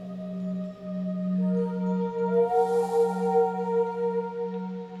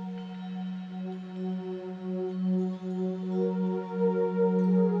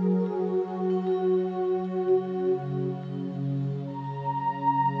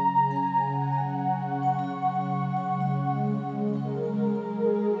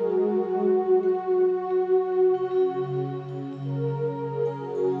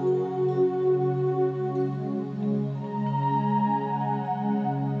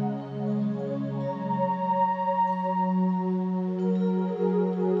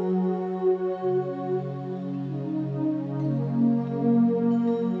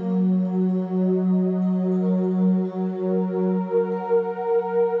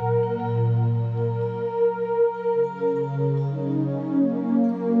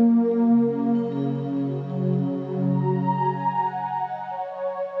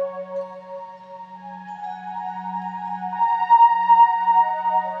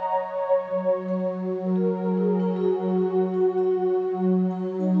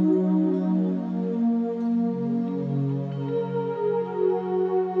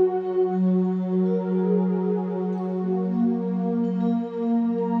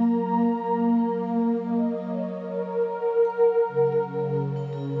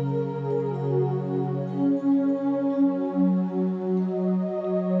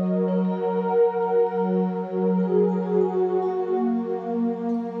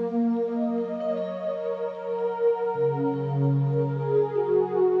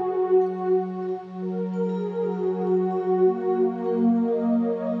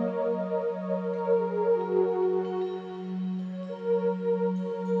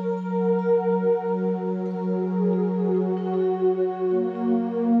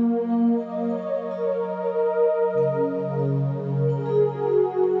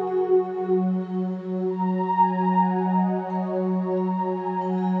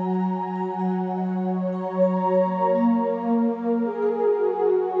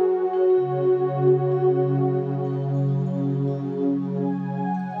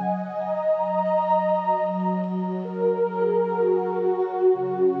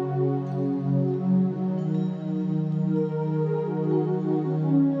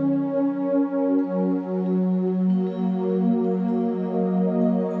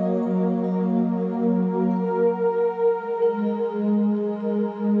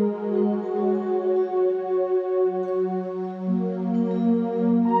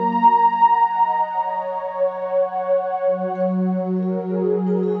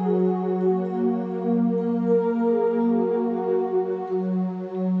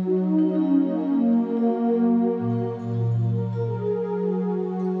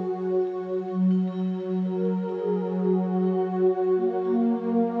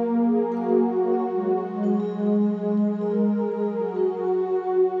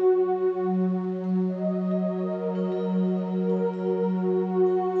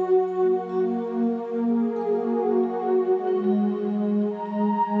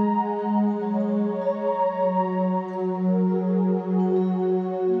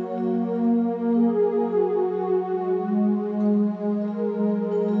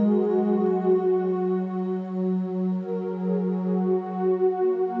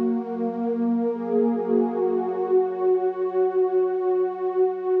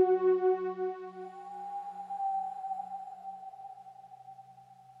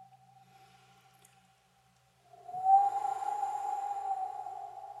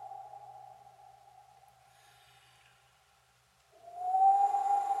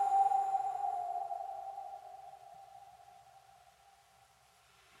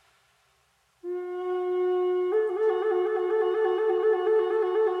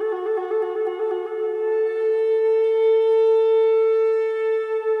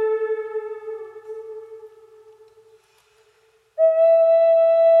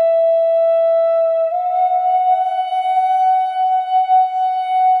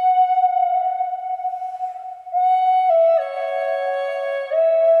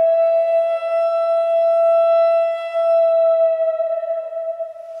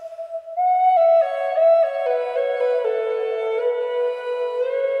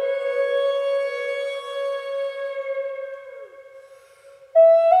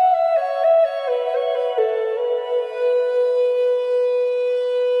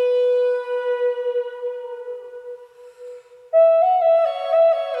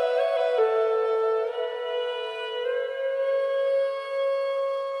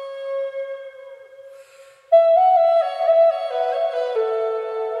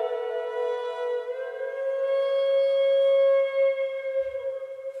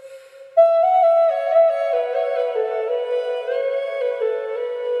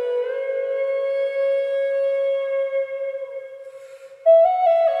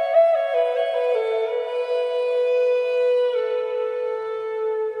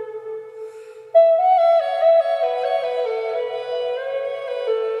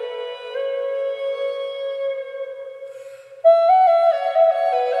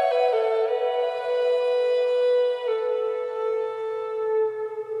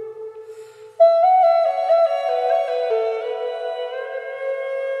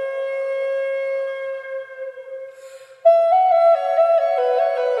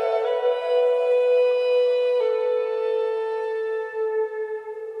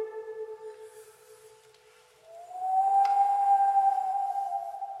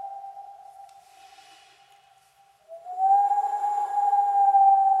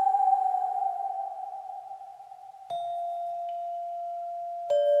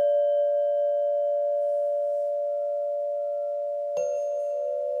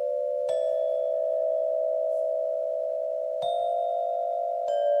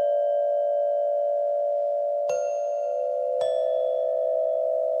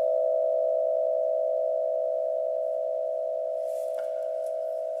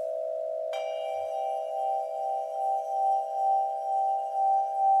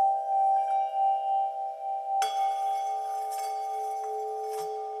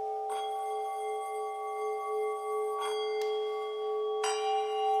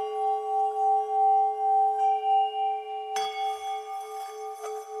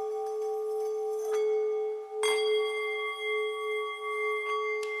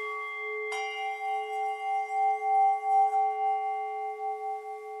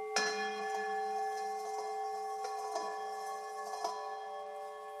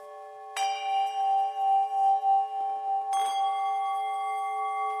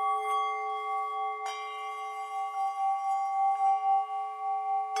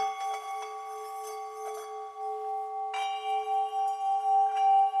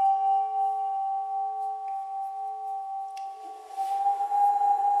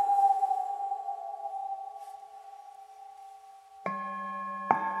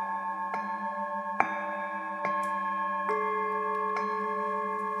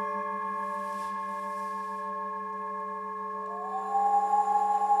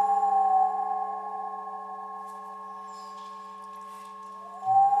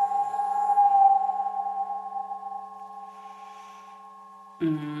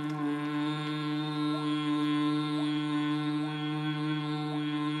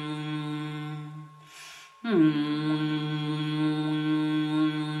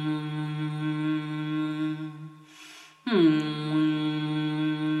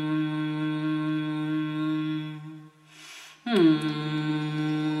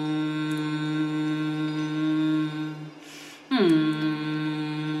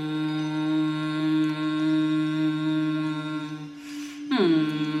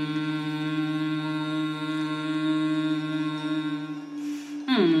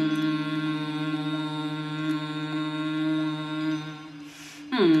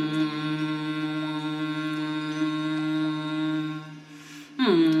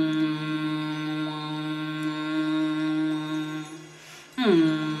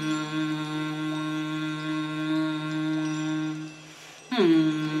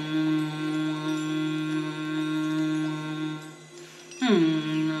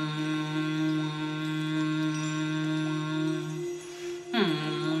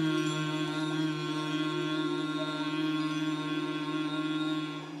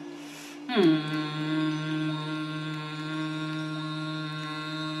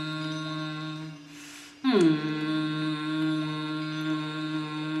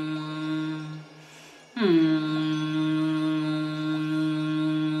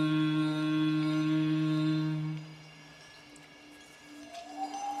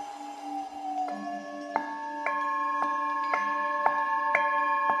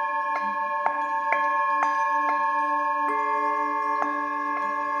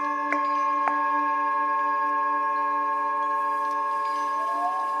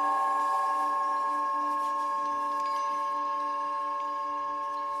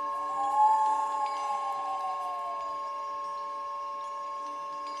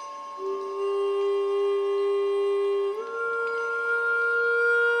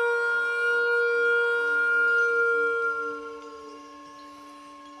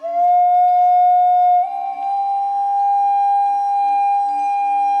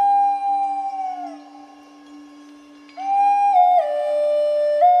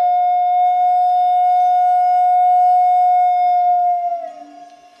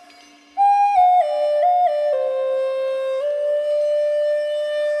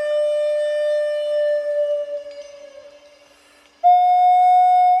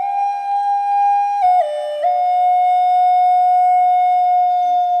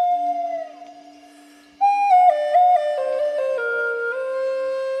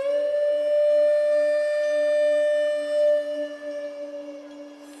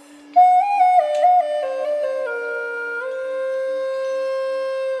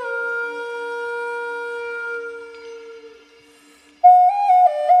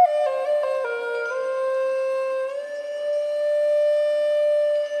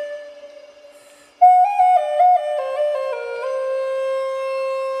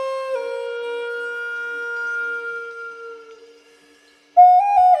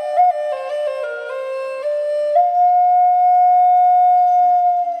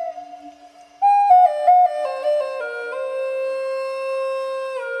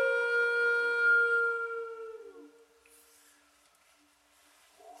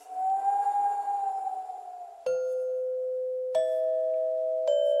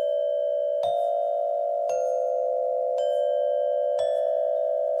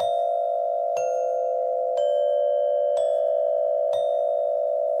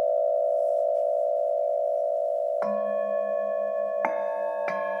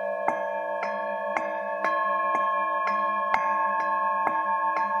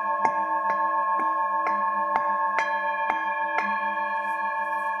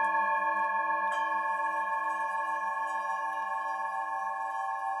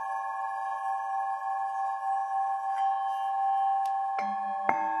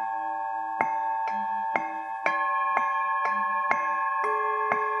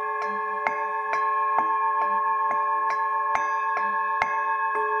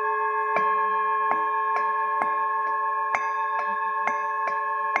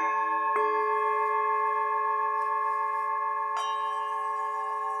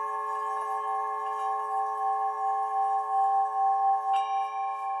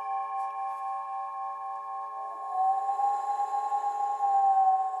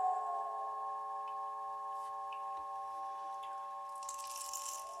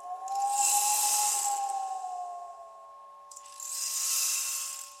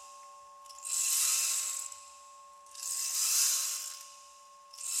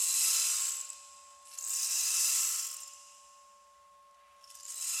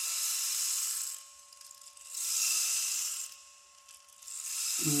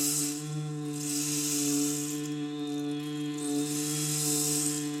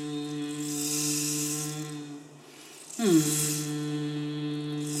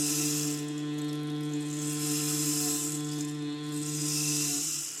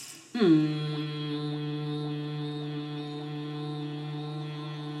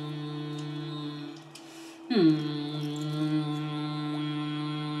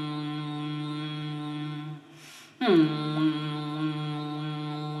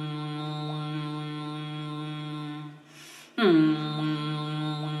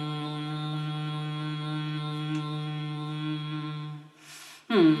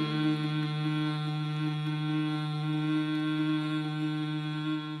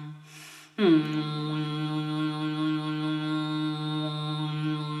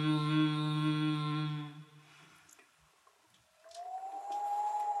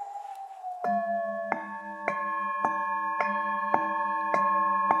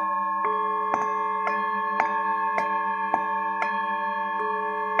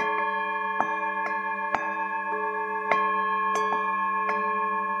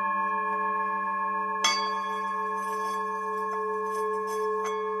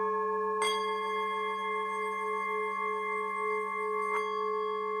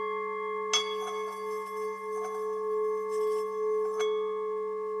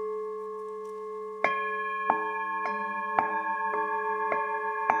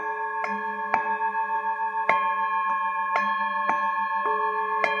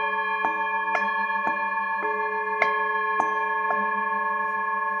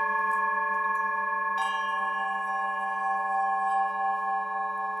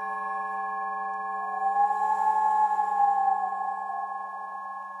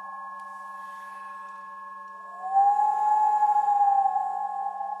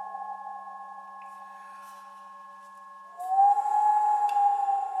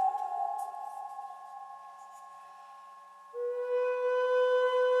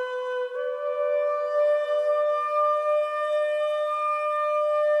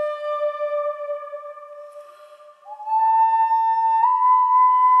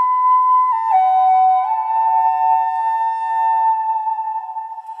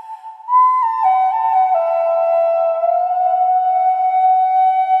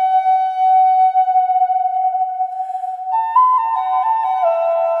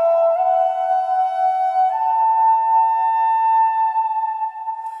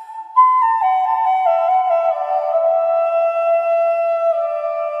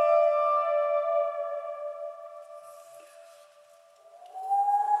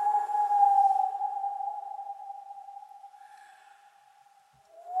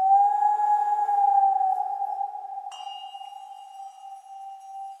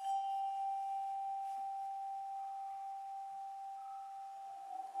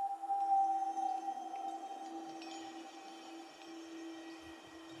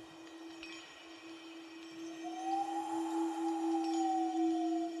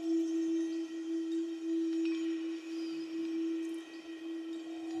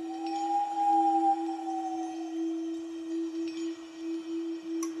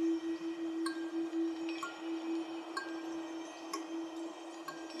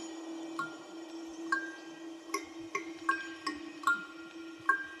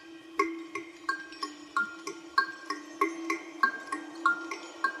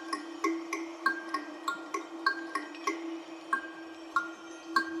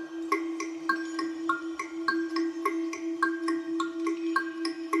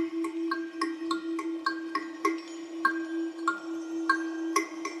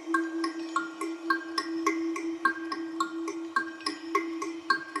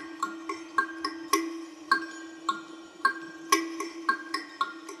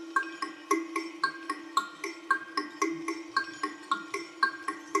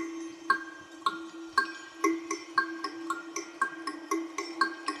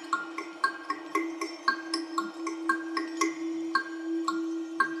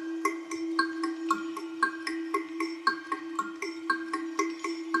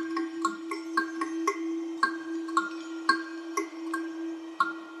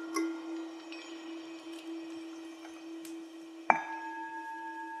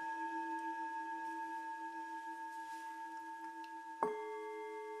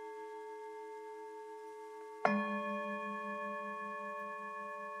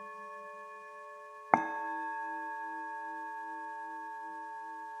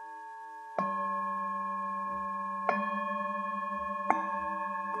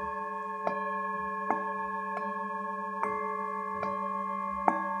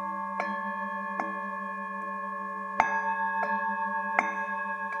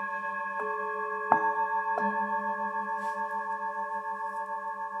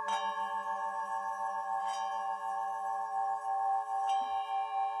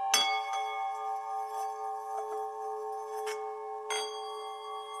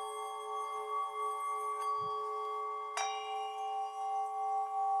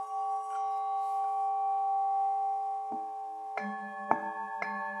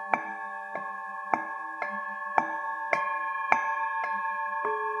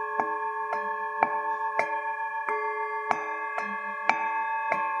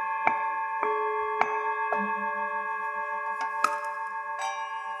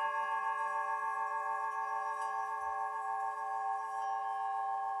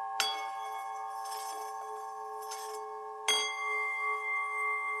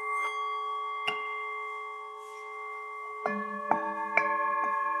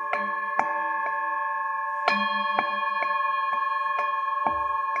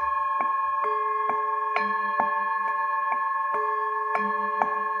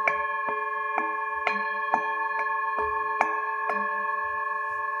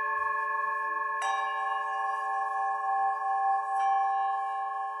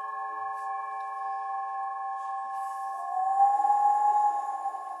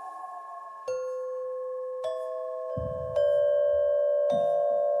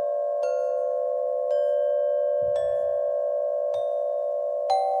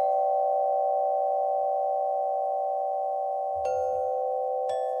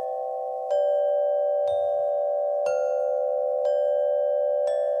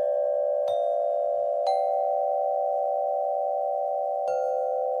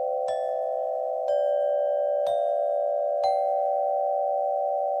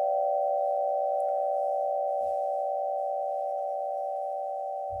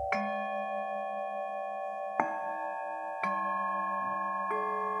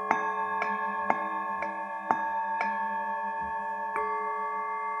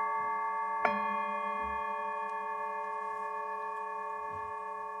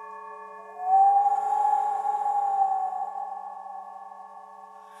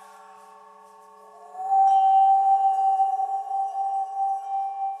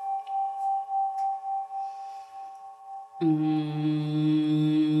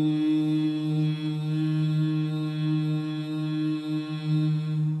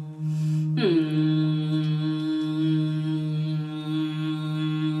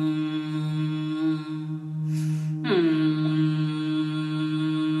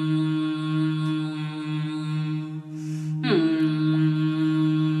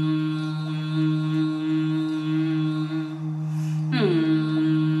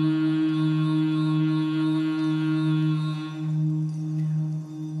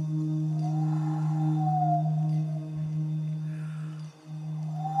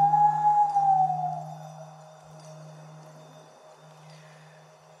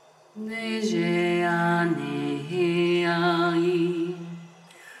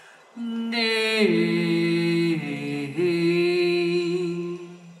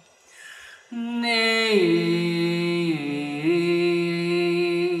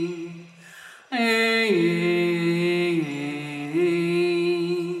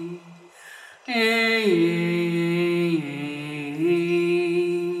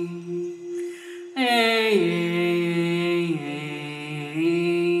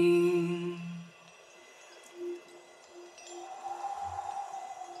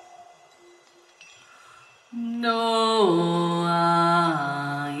 No,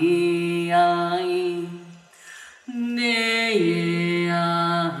 ai, ai.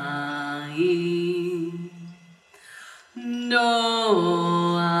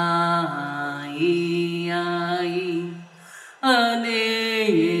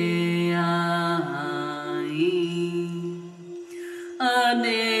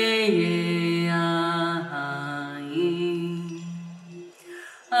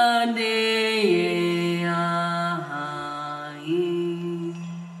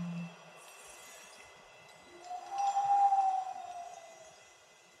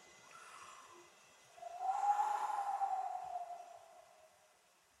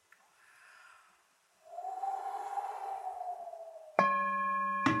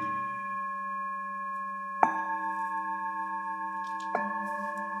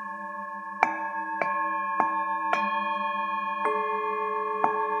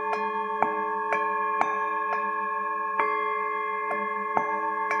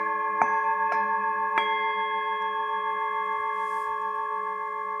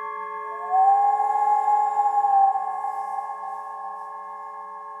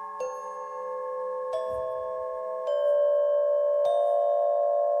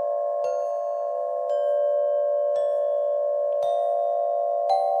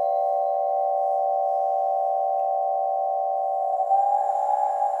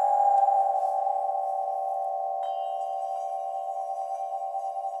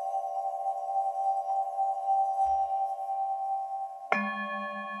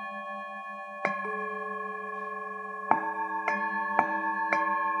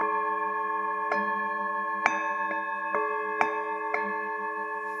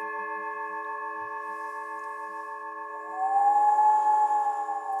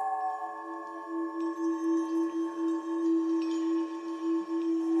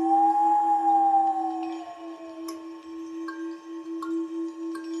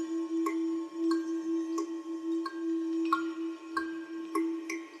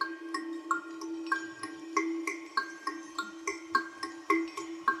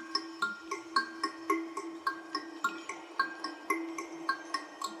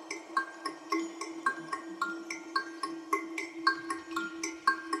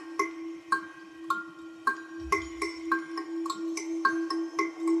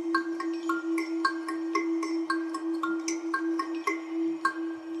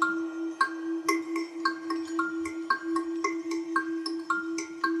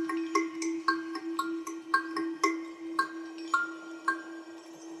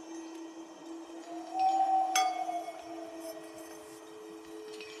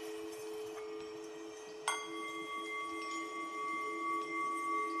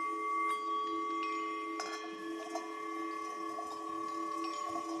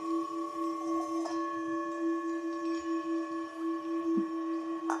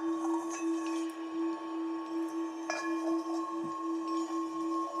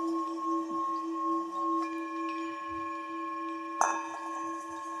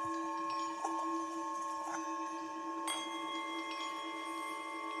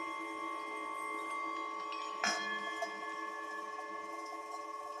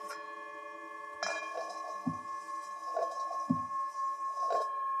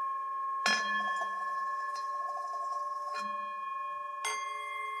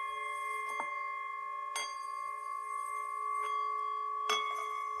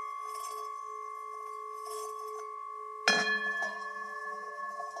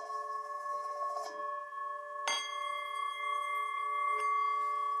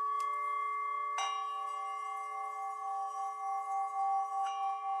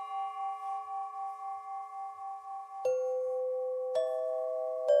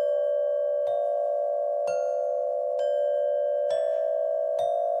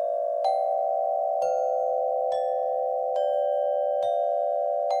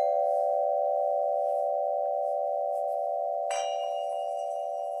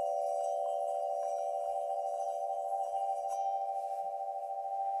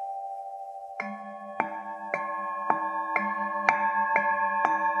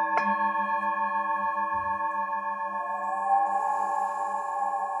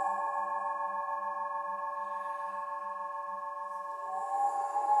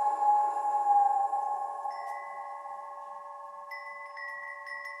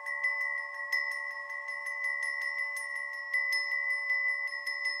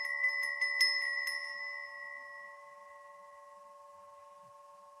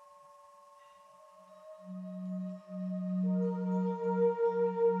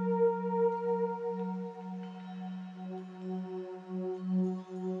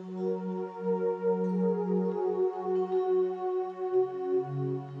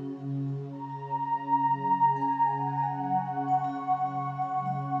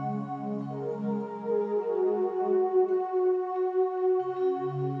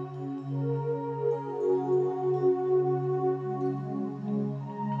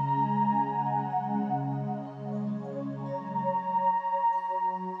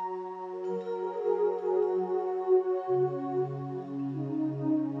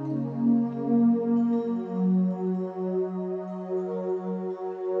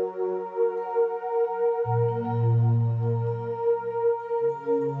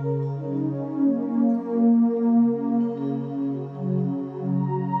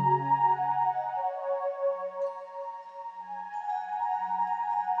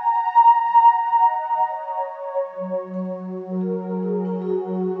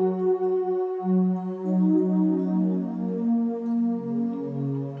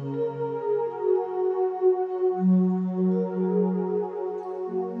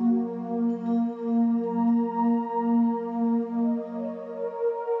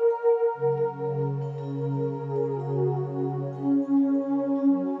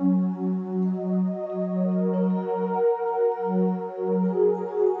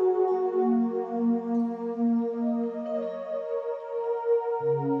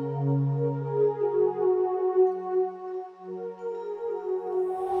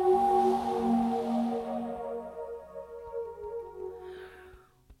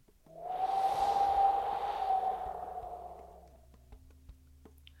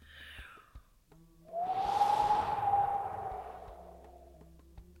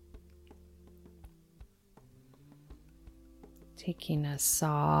 Taking a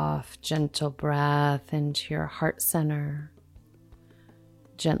soft, gentle breath into your heart center,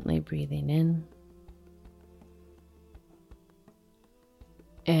 gently breathing in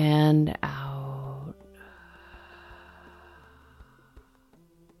and out.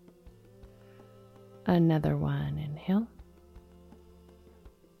 Another one, inhale.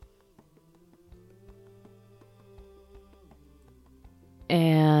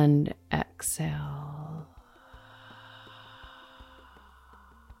 And exhale.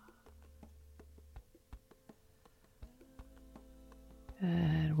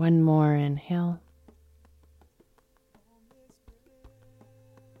 Good. One more inhale.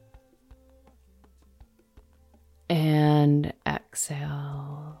 And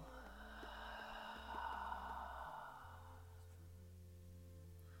exhale.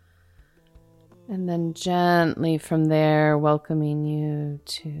 And then gently from there, welcoming you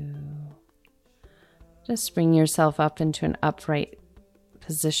to just bring yourself up into an upright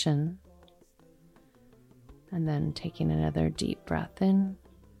position. And then taking another deep breath in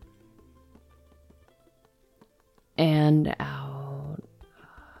and out.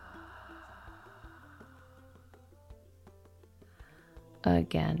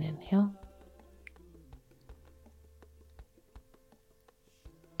 Again, inhale.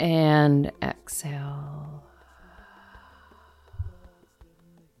 And exhale.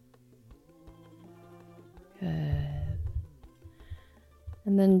 Good.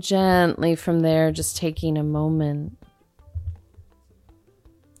 And then gently from there, just taking a moment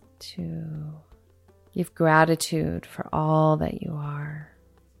to give gratitude for all that you are.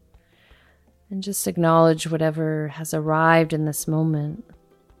 And just acknowledge whatever has arrived in this moment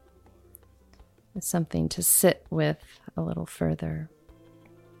as something to sit with a little further.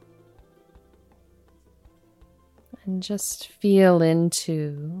 And just feel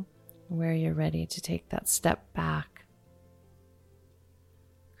into where you're ready to take that step back.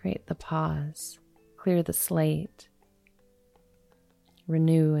 Create the pause, clear the slate,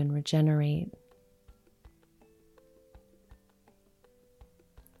 renew and regenerate.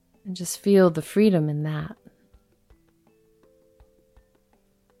 And just feel the freedom in that.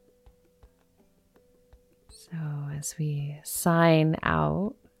 So as we sign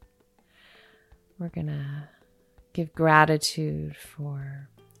out, we're going to give gratitude for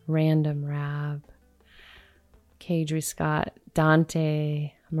Random Rab, Kadri Scott,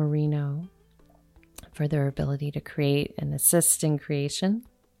 Dante Marino, for their ability to create and assist in creation.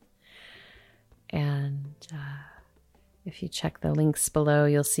 And if you check the links below,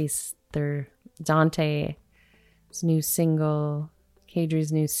 you'll see their Dante's new single,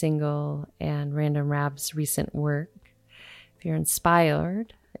 Kadri's new single, and Random Rab's recent work. If you're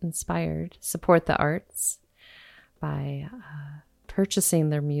inspired, support the arts by purchasing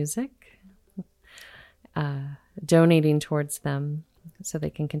their music, donating towards them so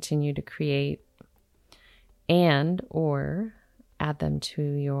they can continue to create, and or add them to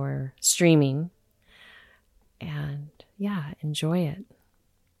your streaming, and enjoy it.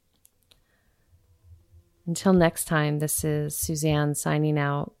 Until next time, this is Suzanne signing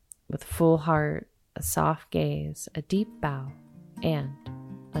out with full heart, a soft gaze, a deep bow, and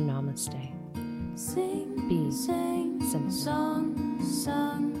a namaste. Be simple.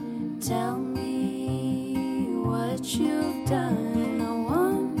 Song, tell me what you've done. I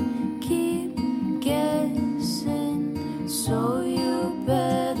won't keep guessing, so you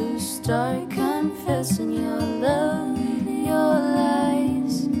better start confessing your love, your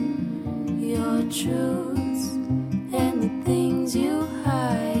lies, your truths, and the things you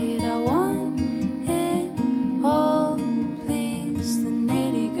hide. I want it all, please, the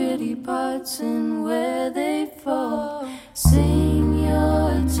nitty-gritty parts and where they fall. Sing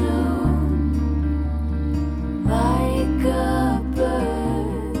your tune like a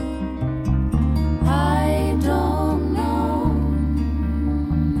bird. I don't know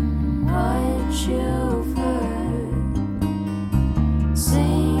what you